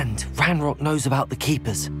 And Ranrock knows about the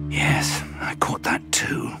Keepers. Yes, I caught that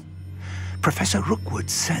too. Professor Rookwood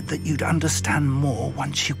said that you'd understand more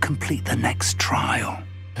once you complete the next trial.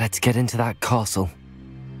 Let's get into that castle.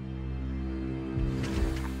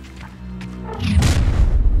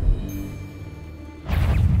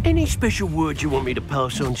 Any special word you want me to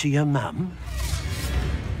pass on to your mum?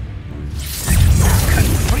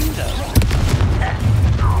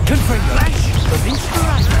 Confringo. Flash of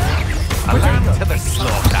inspiration. A lamb to the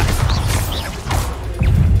slaughter.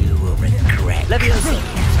 You will regret. Leviosa.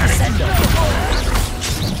 Ascendo.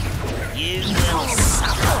 You will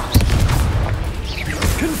suffer.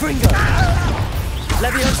 Confringo.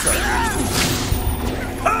 Leviosa.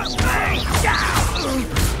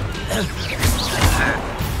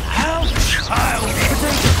 How childish.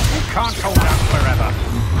 You can't hold out forever.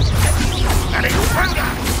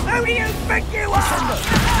 Who do you think you are?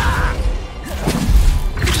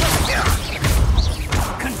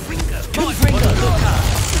 Confringo.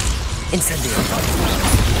 Incendio.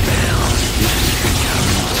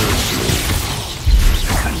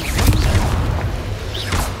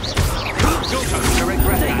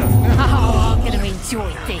 Oh, I'm gonna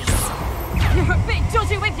enjoy this. You're a bit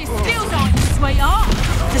dodgy with your skills, aren't you, sweetheart?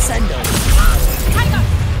 Descendo. Hang on.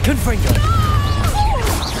 Confringo.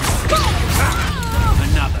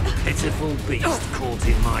 Another pitiful beast caught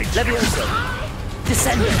in my Leviosa.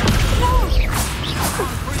 Descendo.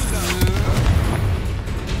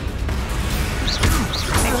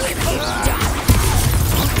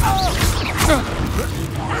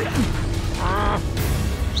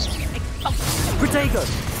 Protego.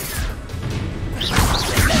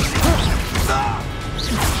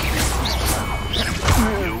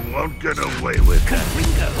 You won't get away with it.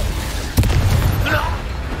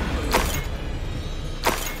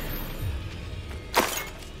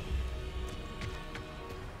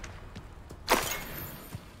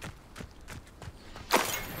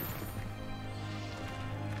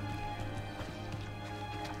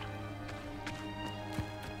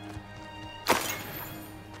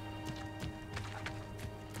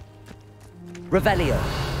 Revelio.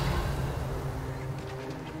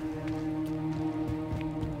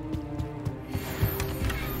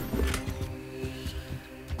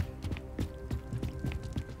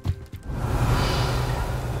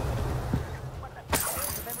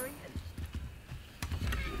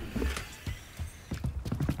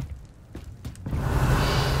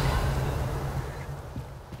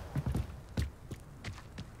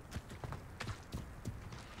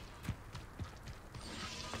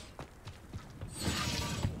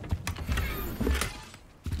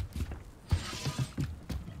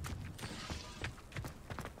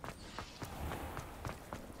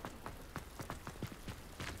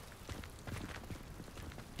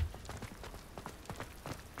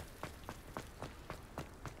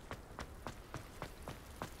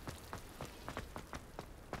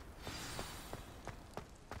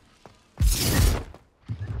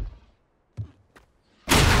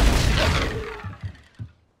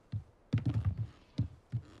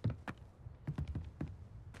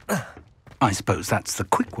 I suppose that's the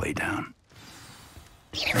quick way down.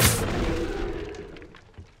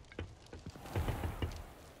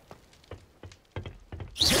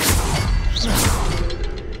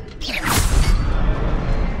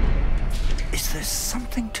 Is there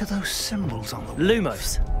something to those symbols on the wall?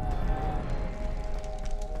 Lumos.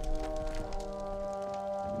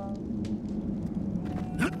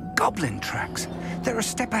 Goblin tracks. They're a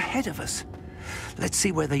step ahead of us. Let's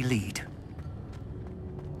see where they lead.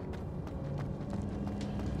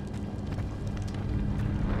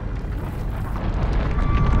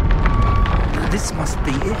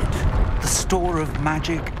 be it. The store of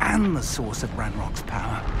magic and the source of Ranrock's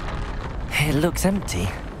power. It looks empty.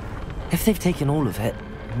 If they've taken all of it,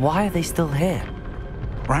 why are they still here?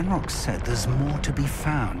 Ranrock said there's more to be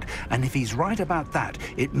found, and if he's right about that,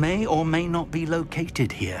 it may or may not be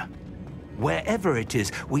located here. Wherever it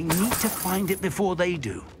is, we need to find it before they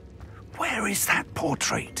do. Where is that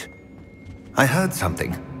portrait? I heard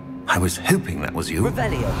something. I was hoping that was you.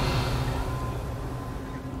 Revelio.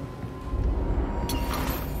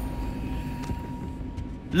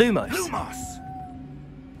 Lumos. Lumos!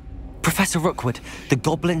 Professor Rookwood, the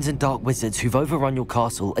goblins and dark wizards who've overrun your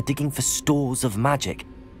castle are digging for stores of magic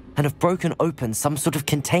and have broken open some sort of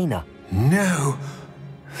container. No.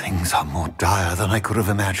 Things are more dire than I could have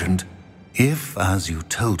imagined. If, as you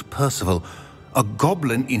told Percival, a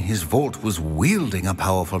goblin in his vault was wielding a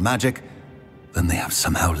powerful magic, then they have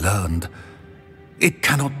somehow learned. It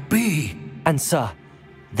cannot be. And sir,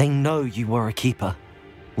 they know you were a keeper.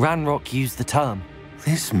 Ranrock used the term.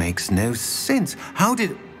 This makes no sense. How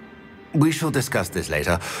did... We shall discuss this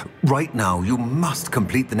later. Right now, you must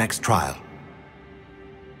complete the next trial.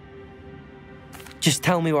 Just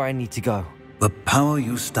tell me where I need to go. The power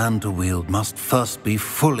you stand to wield must first be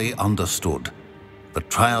fully understood. The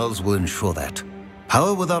trials will ensure that.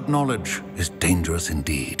 Power without knowledge is dangerous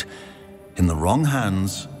indeed. In the wrong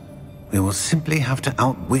hands, we will simply have to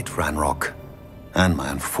outwit Ranrock and my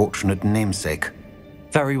unfortunate namesake.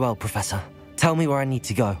 Very well, Professor. Tell me where I need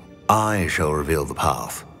to go. I shall reveal the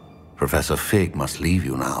path. Professor Fig must leave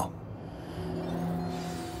you now.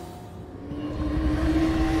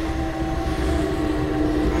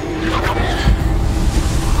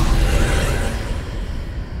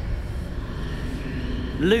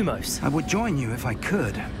 Lumos. I would join you if I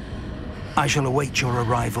could. I shall await your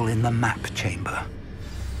arrival in the map chamber.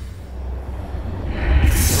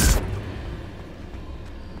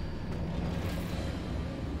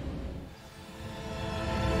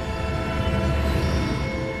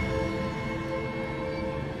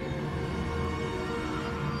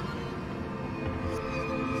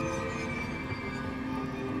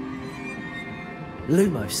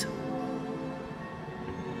 Lumos.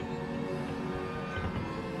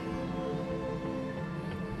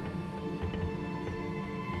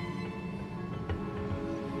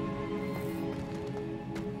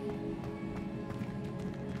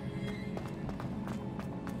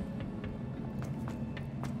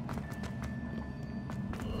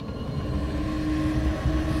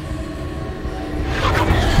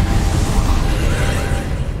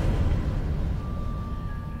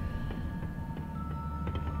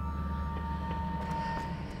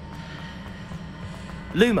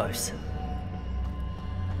 Lumos.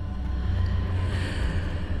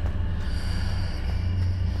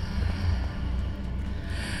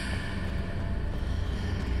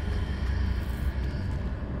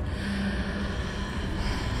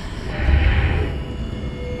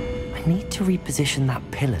 I need to reposition that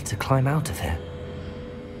pillar to climb out of here.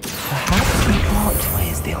 Perhaps the archway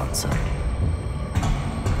is the answer.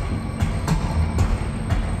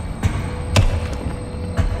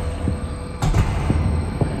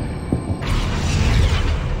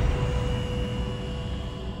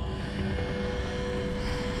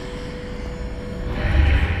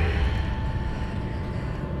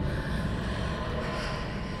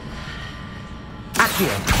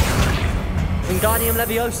 Wingardium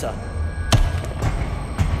Leviosa.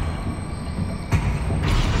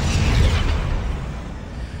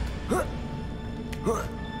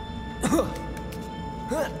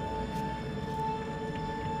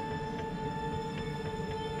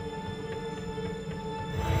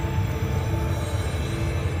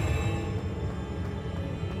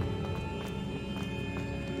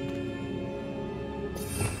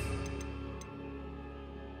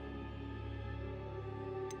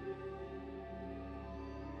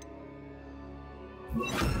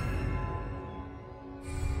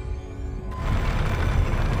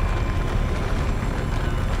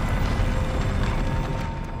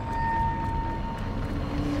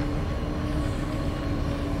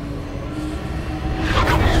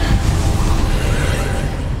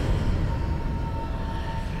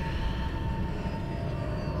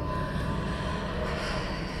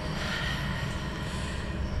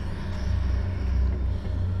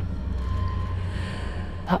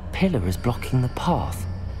 That pillar is blocking the path.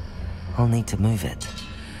 I'll need to move it.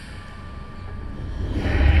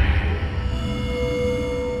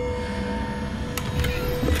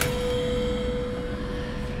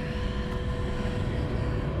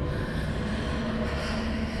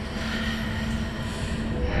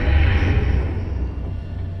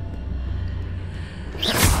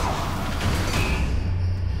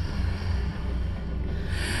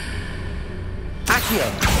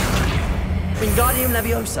 Wingardium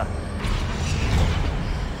Leviosa.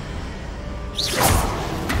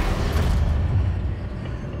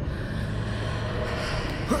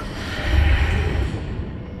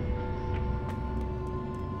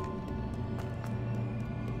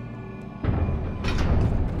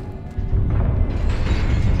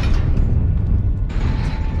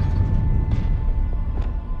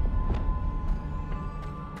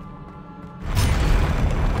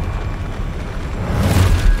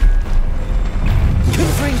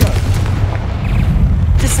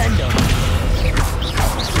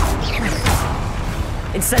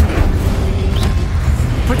 Incendio!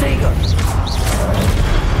 Protego!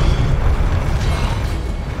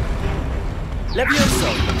 Levioso!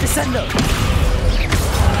 Descendo!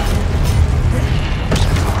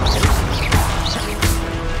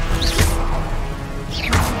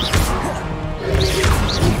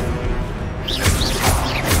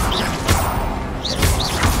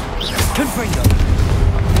 Confringo!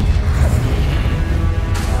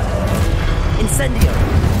 Incendio!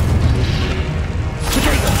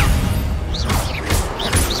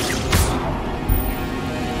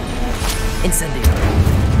 Incendio.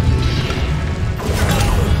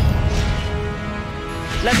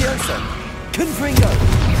 Levioso. Confringo.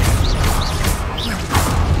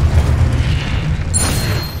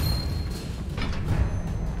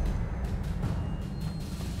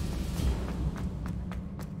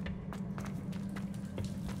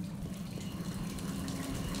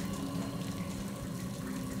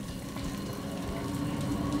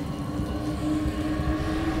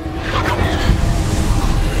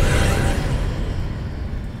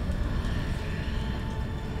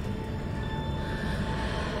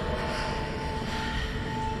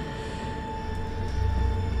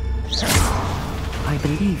 I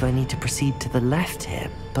believe I need to proceed to the left here,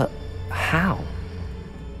 but how?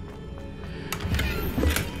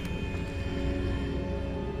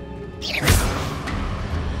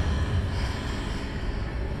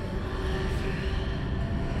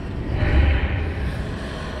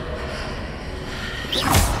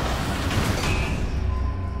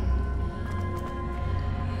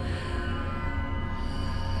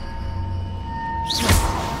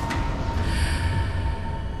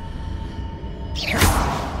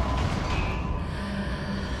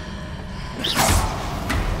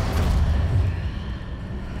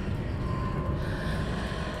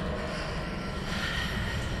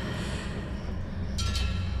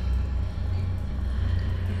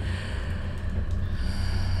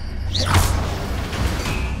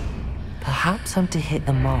 Perhaps I'm to hit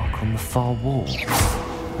the mark on the far wall.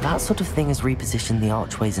 That sort of thing has repositioned the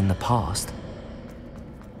archways in the past.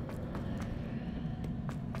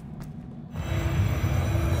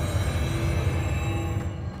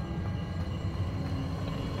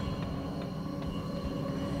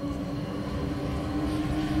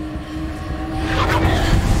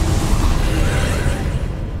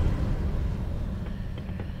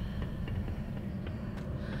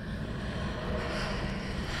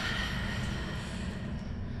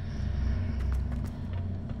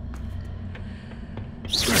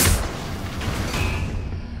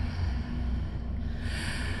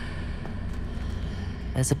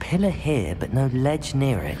 There's a pillar here, but no ledge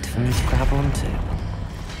near it for me to grab onto.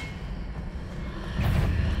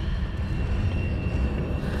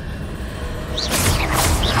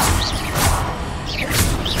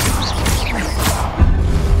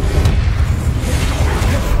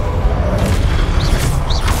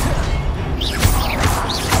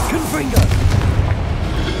 Confringo!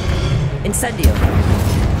 Incendio!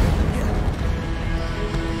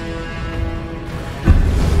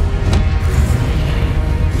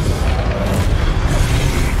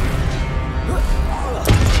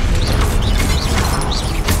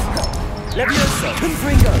 Levioso!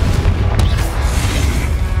 Confringo!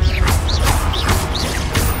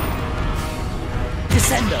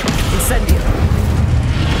 Descendo! Incendio!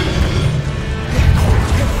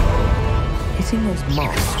 Hitting those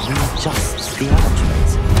marks readjusts the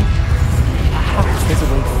archways. Perhaps there's a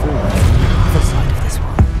way forward from the other side of this one.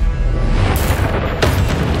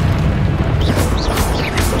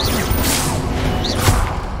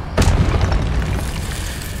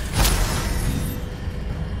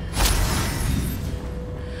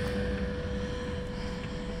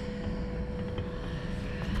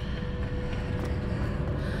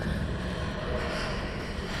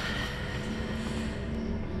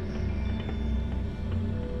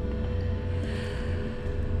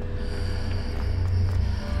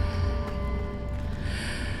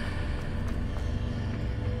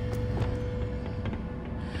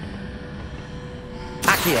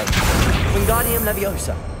 Wingardium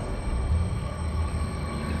Leviosa.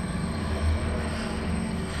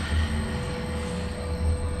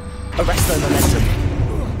 Arrest their momentum.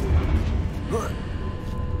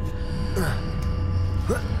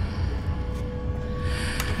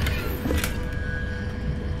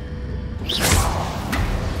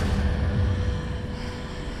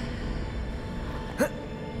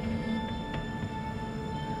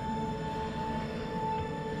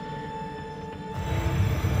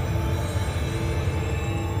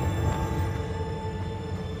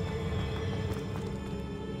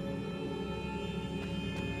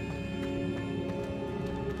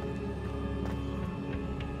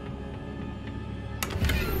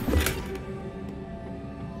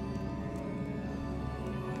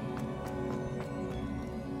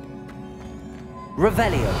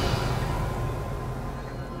 Revelio.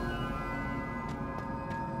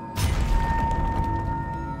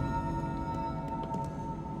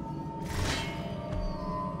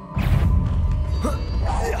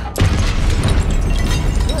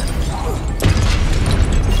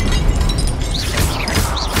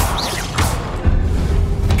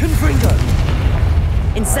 Confringo.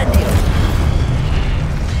 Incendio.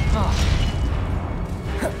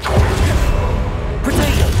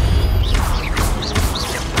 Protego.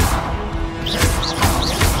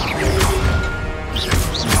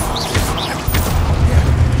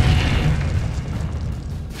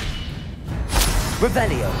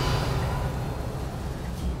 Revelio.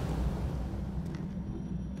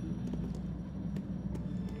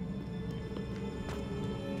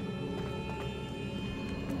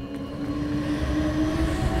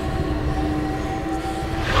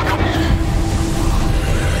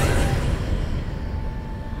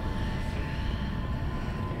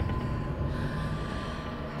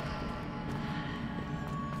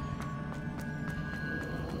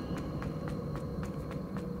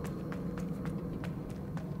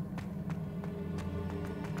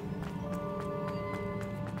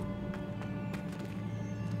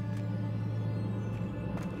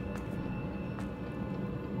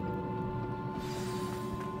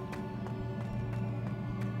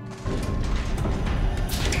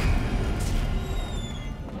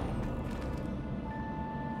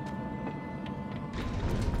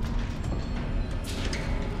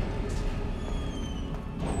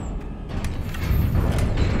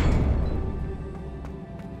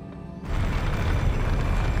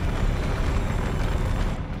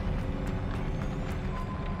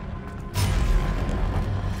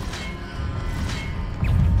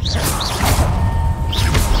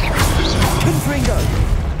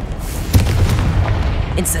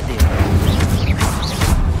 Incendio.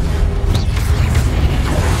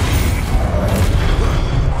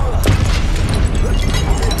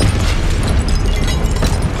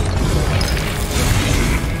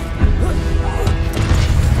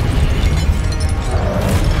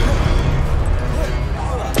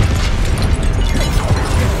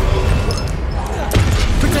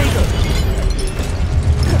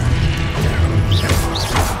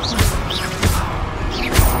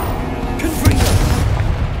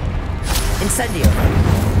 Incendio.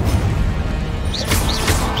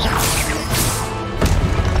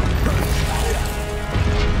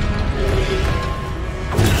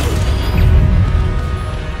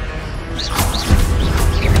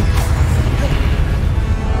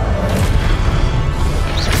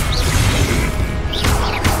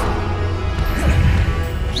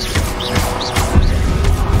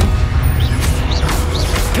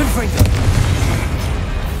 Confringo.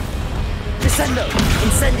 Descendo.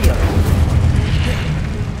 Incendio.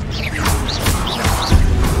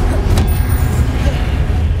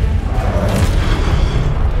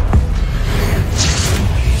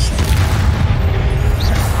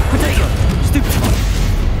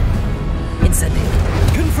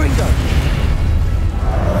 Confringo!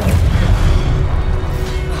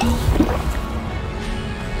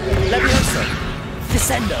 Levioso!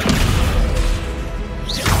 Descendo!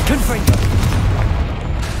 Confringo!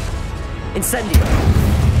 Incendio!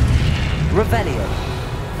 Revelio!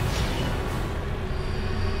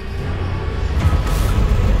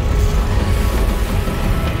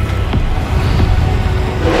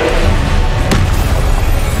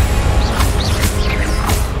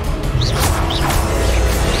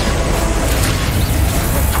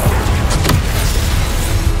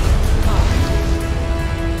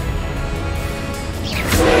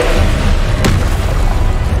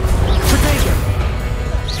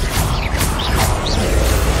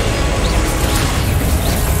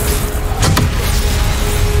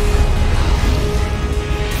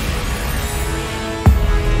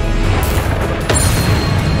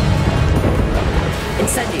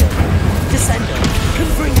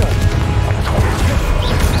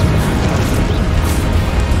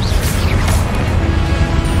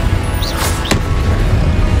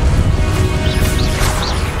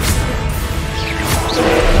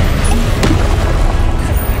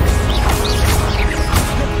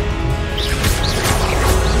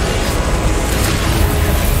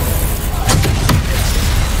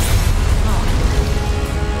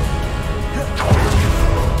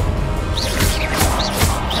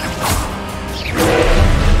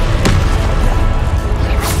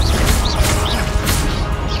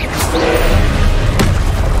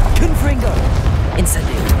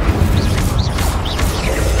 Incendio.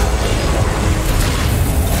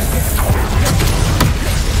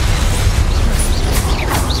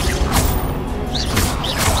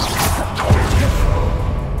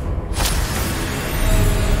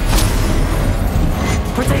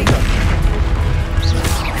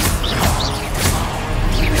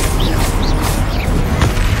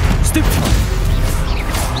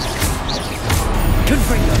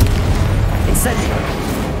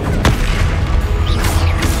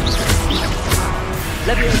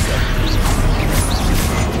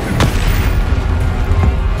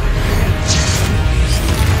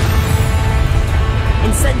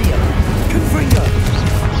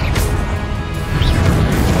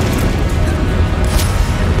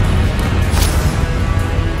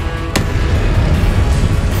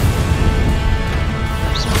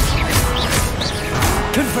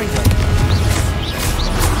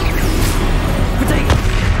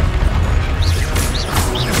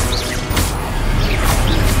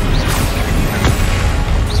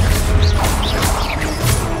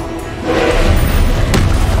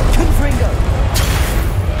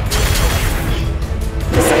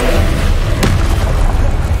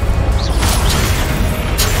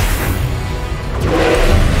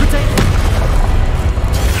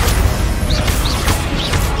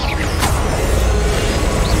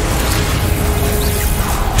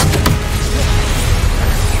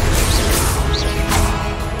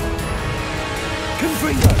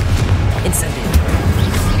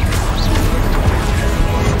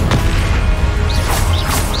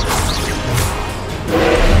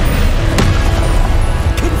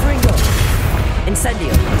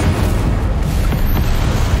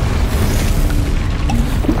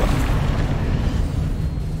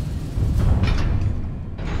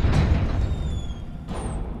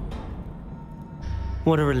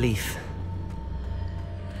 What a relief.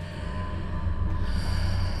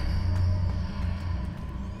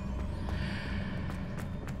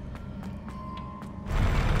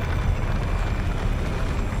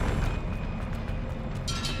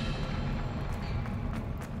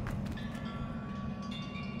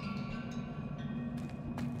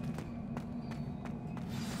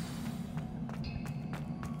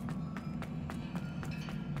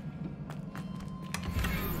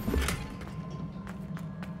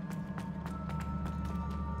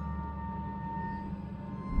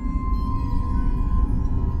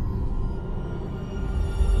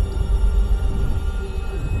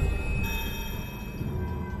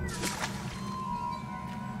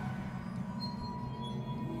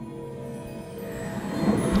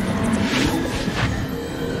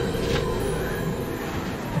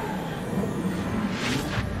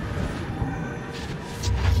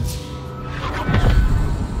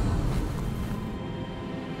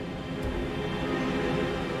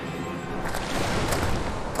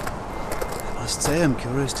 Must say I'm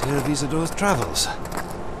curious to hear of Isidore's travels.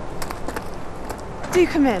 Do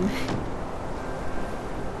come in.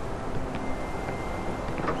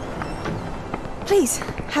 Please,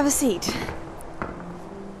 have a seat.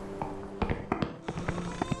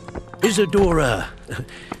 Isidora,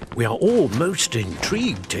 we are all most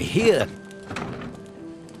intrigued to hear.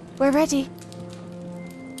 We're ready.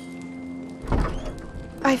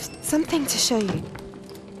 I've something to show you.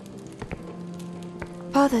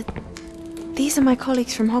 Father, these are my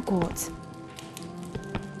colleagues from Hogwarts.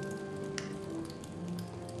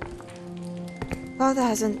 Father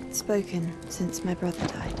hasn't spoken since my brother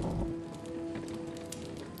died.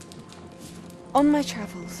 On my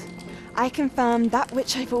travels, I confirmed that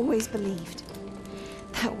which I've always believed.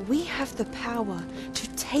 That we have the power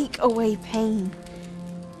to take away pain.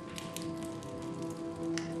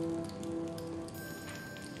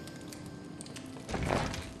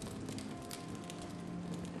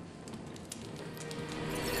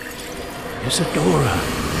 Isidora.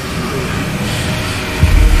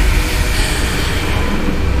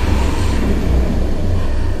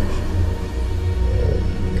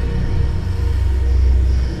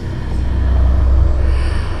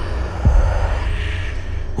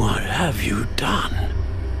 What have you done?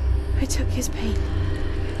 I took his pain.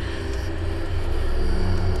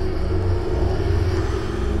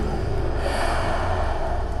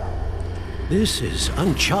 This is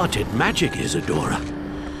uncharted magic, Isidora.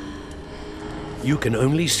 You can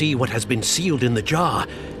only see what has been sealed in the jar,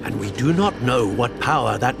 and we do not know what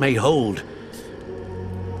power that may hold.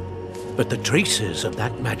 But the traces of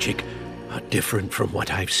that magic are different from what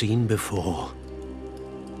I've seen before.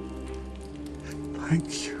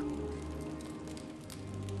 Thank you.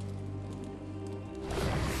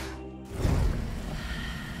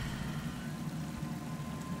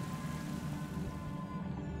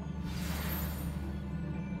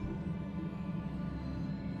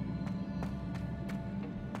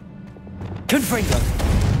 Confringo!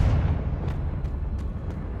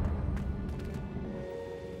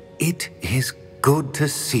 It is good to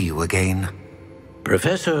see you again.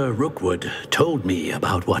 Professor Rookwood told me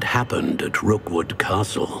about what happened at Rookwood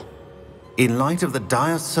Castle. In light of the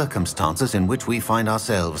dire circumstances in which we find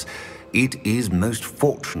ourselves, it is most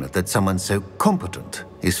fortunate that someone so competent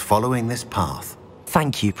is following this path.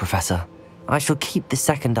 Thank you, Professor. I shall keep the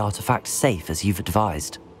second artifact safe as you've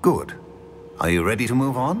advised. Good. Are you ready to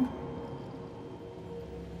move on?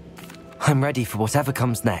 I'm ready for whatever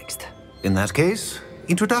comes next. In that case,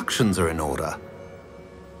 introductions are in order.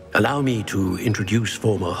 Allow me to introduce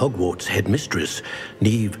former Hogwarts headmistress,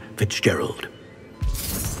 Neve Fitzgerald.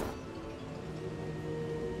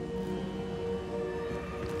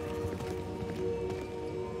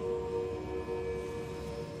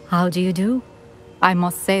 How do you do? I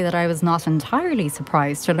must say that I was not entirely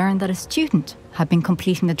surprised to learn that a student had been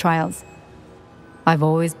completing the trials. I've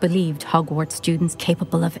always believed Hogwarts students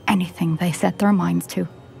capable of anything they set their minds to.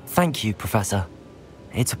 Thank you, Professor.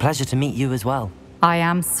 It's a pleasure to meet you as well. I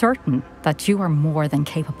am certain that you are more than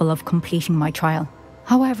capable of completing my trial.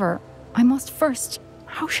 However, I must first,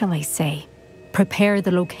 how shall I say, prepare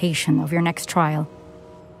the location of your next trial.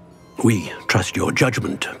 We trust your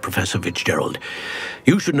judgment, Professor Fitzgerald.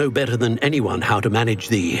 You should know better than anyone how to manage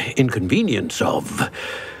the inconvenience of,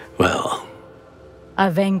 well... A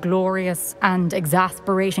vainglorious and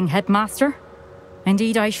exasperating headmaster?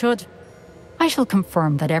 Indeed I should. I shall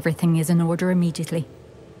confirm that everything is in order immediately.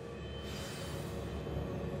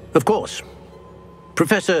 Of course.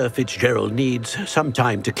 Professor Fitzgerald needs some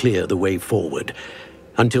time to clear the way forward.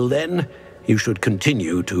 Until then, you should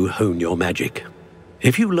continue to hone your magic.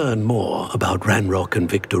 If you learn more about Ranrock and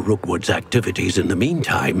Victor Rookwood's activities in the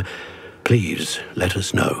meantime, please let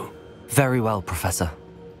us know. Very well, Professor.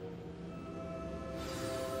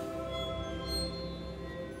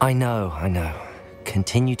 I know.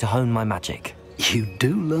 Continue to hone my magic. You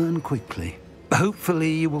do learn quickly.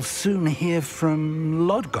 Hopefully you will soon hear from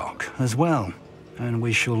Lodgok as well, and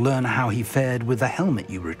we shall learn how he fared with the helmet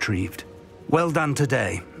you retrieved. Well done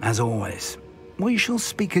today, as always. We shall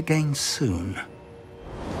speak again soon.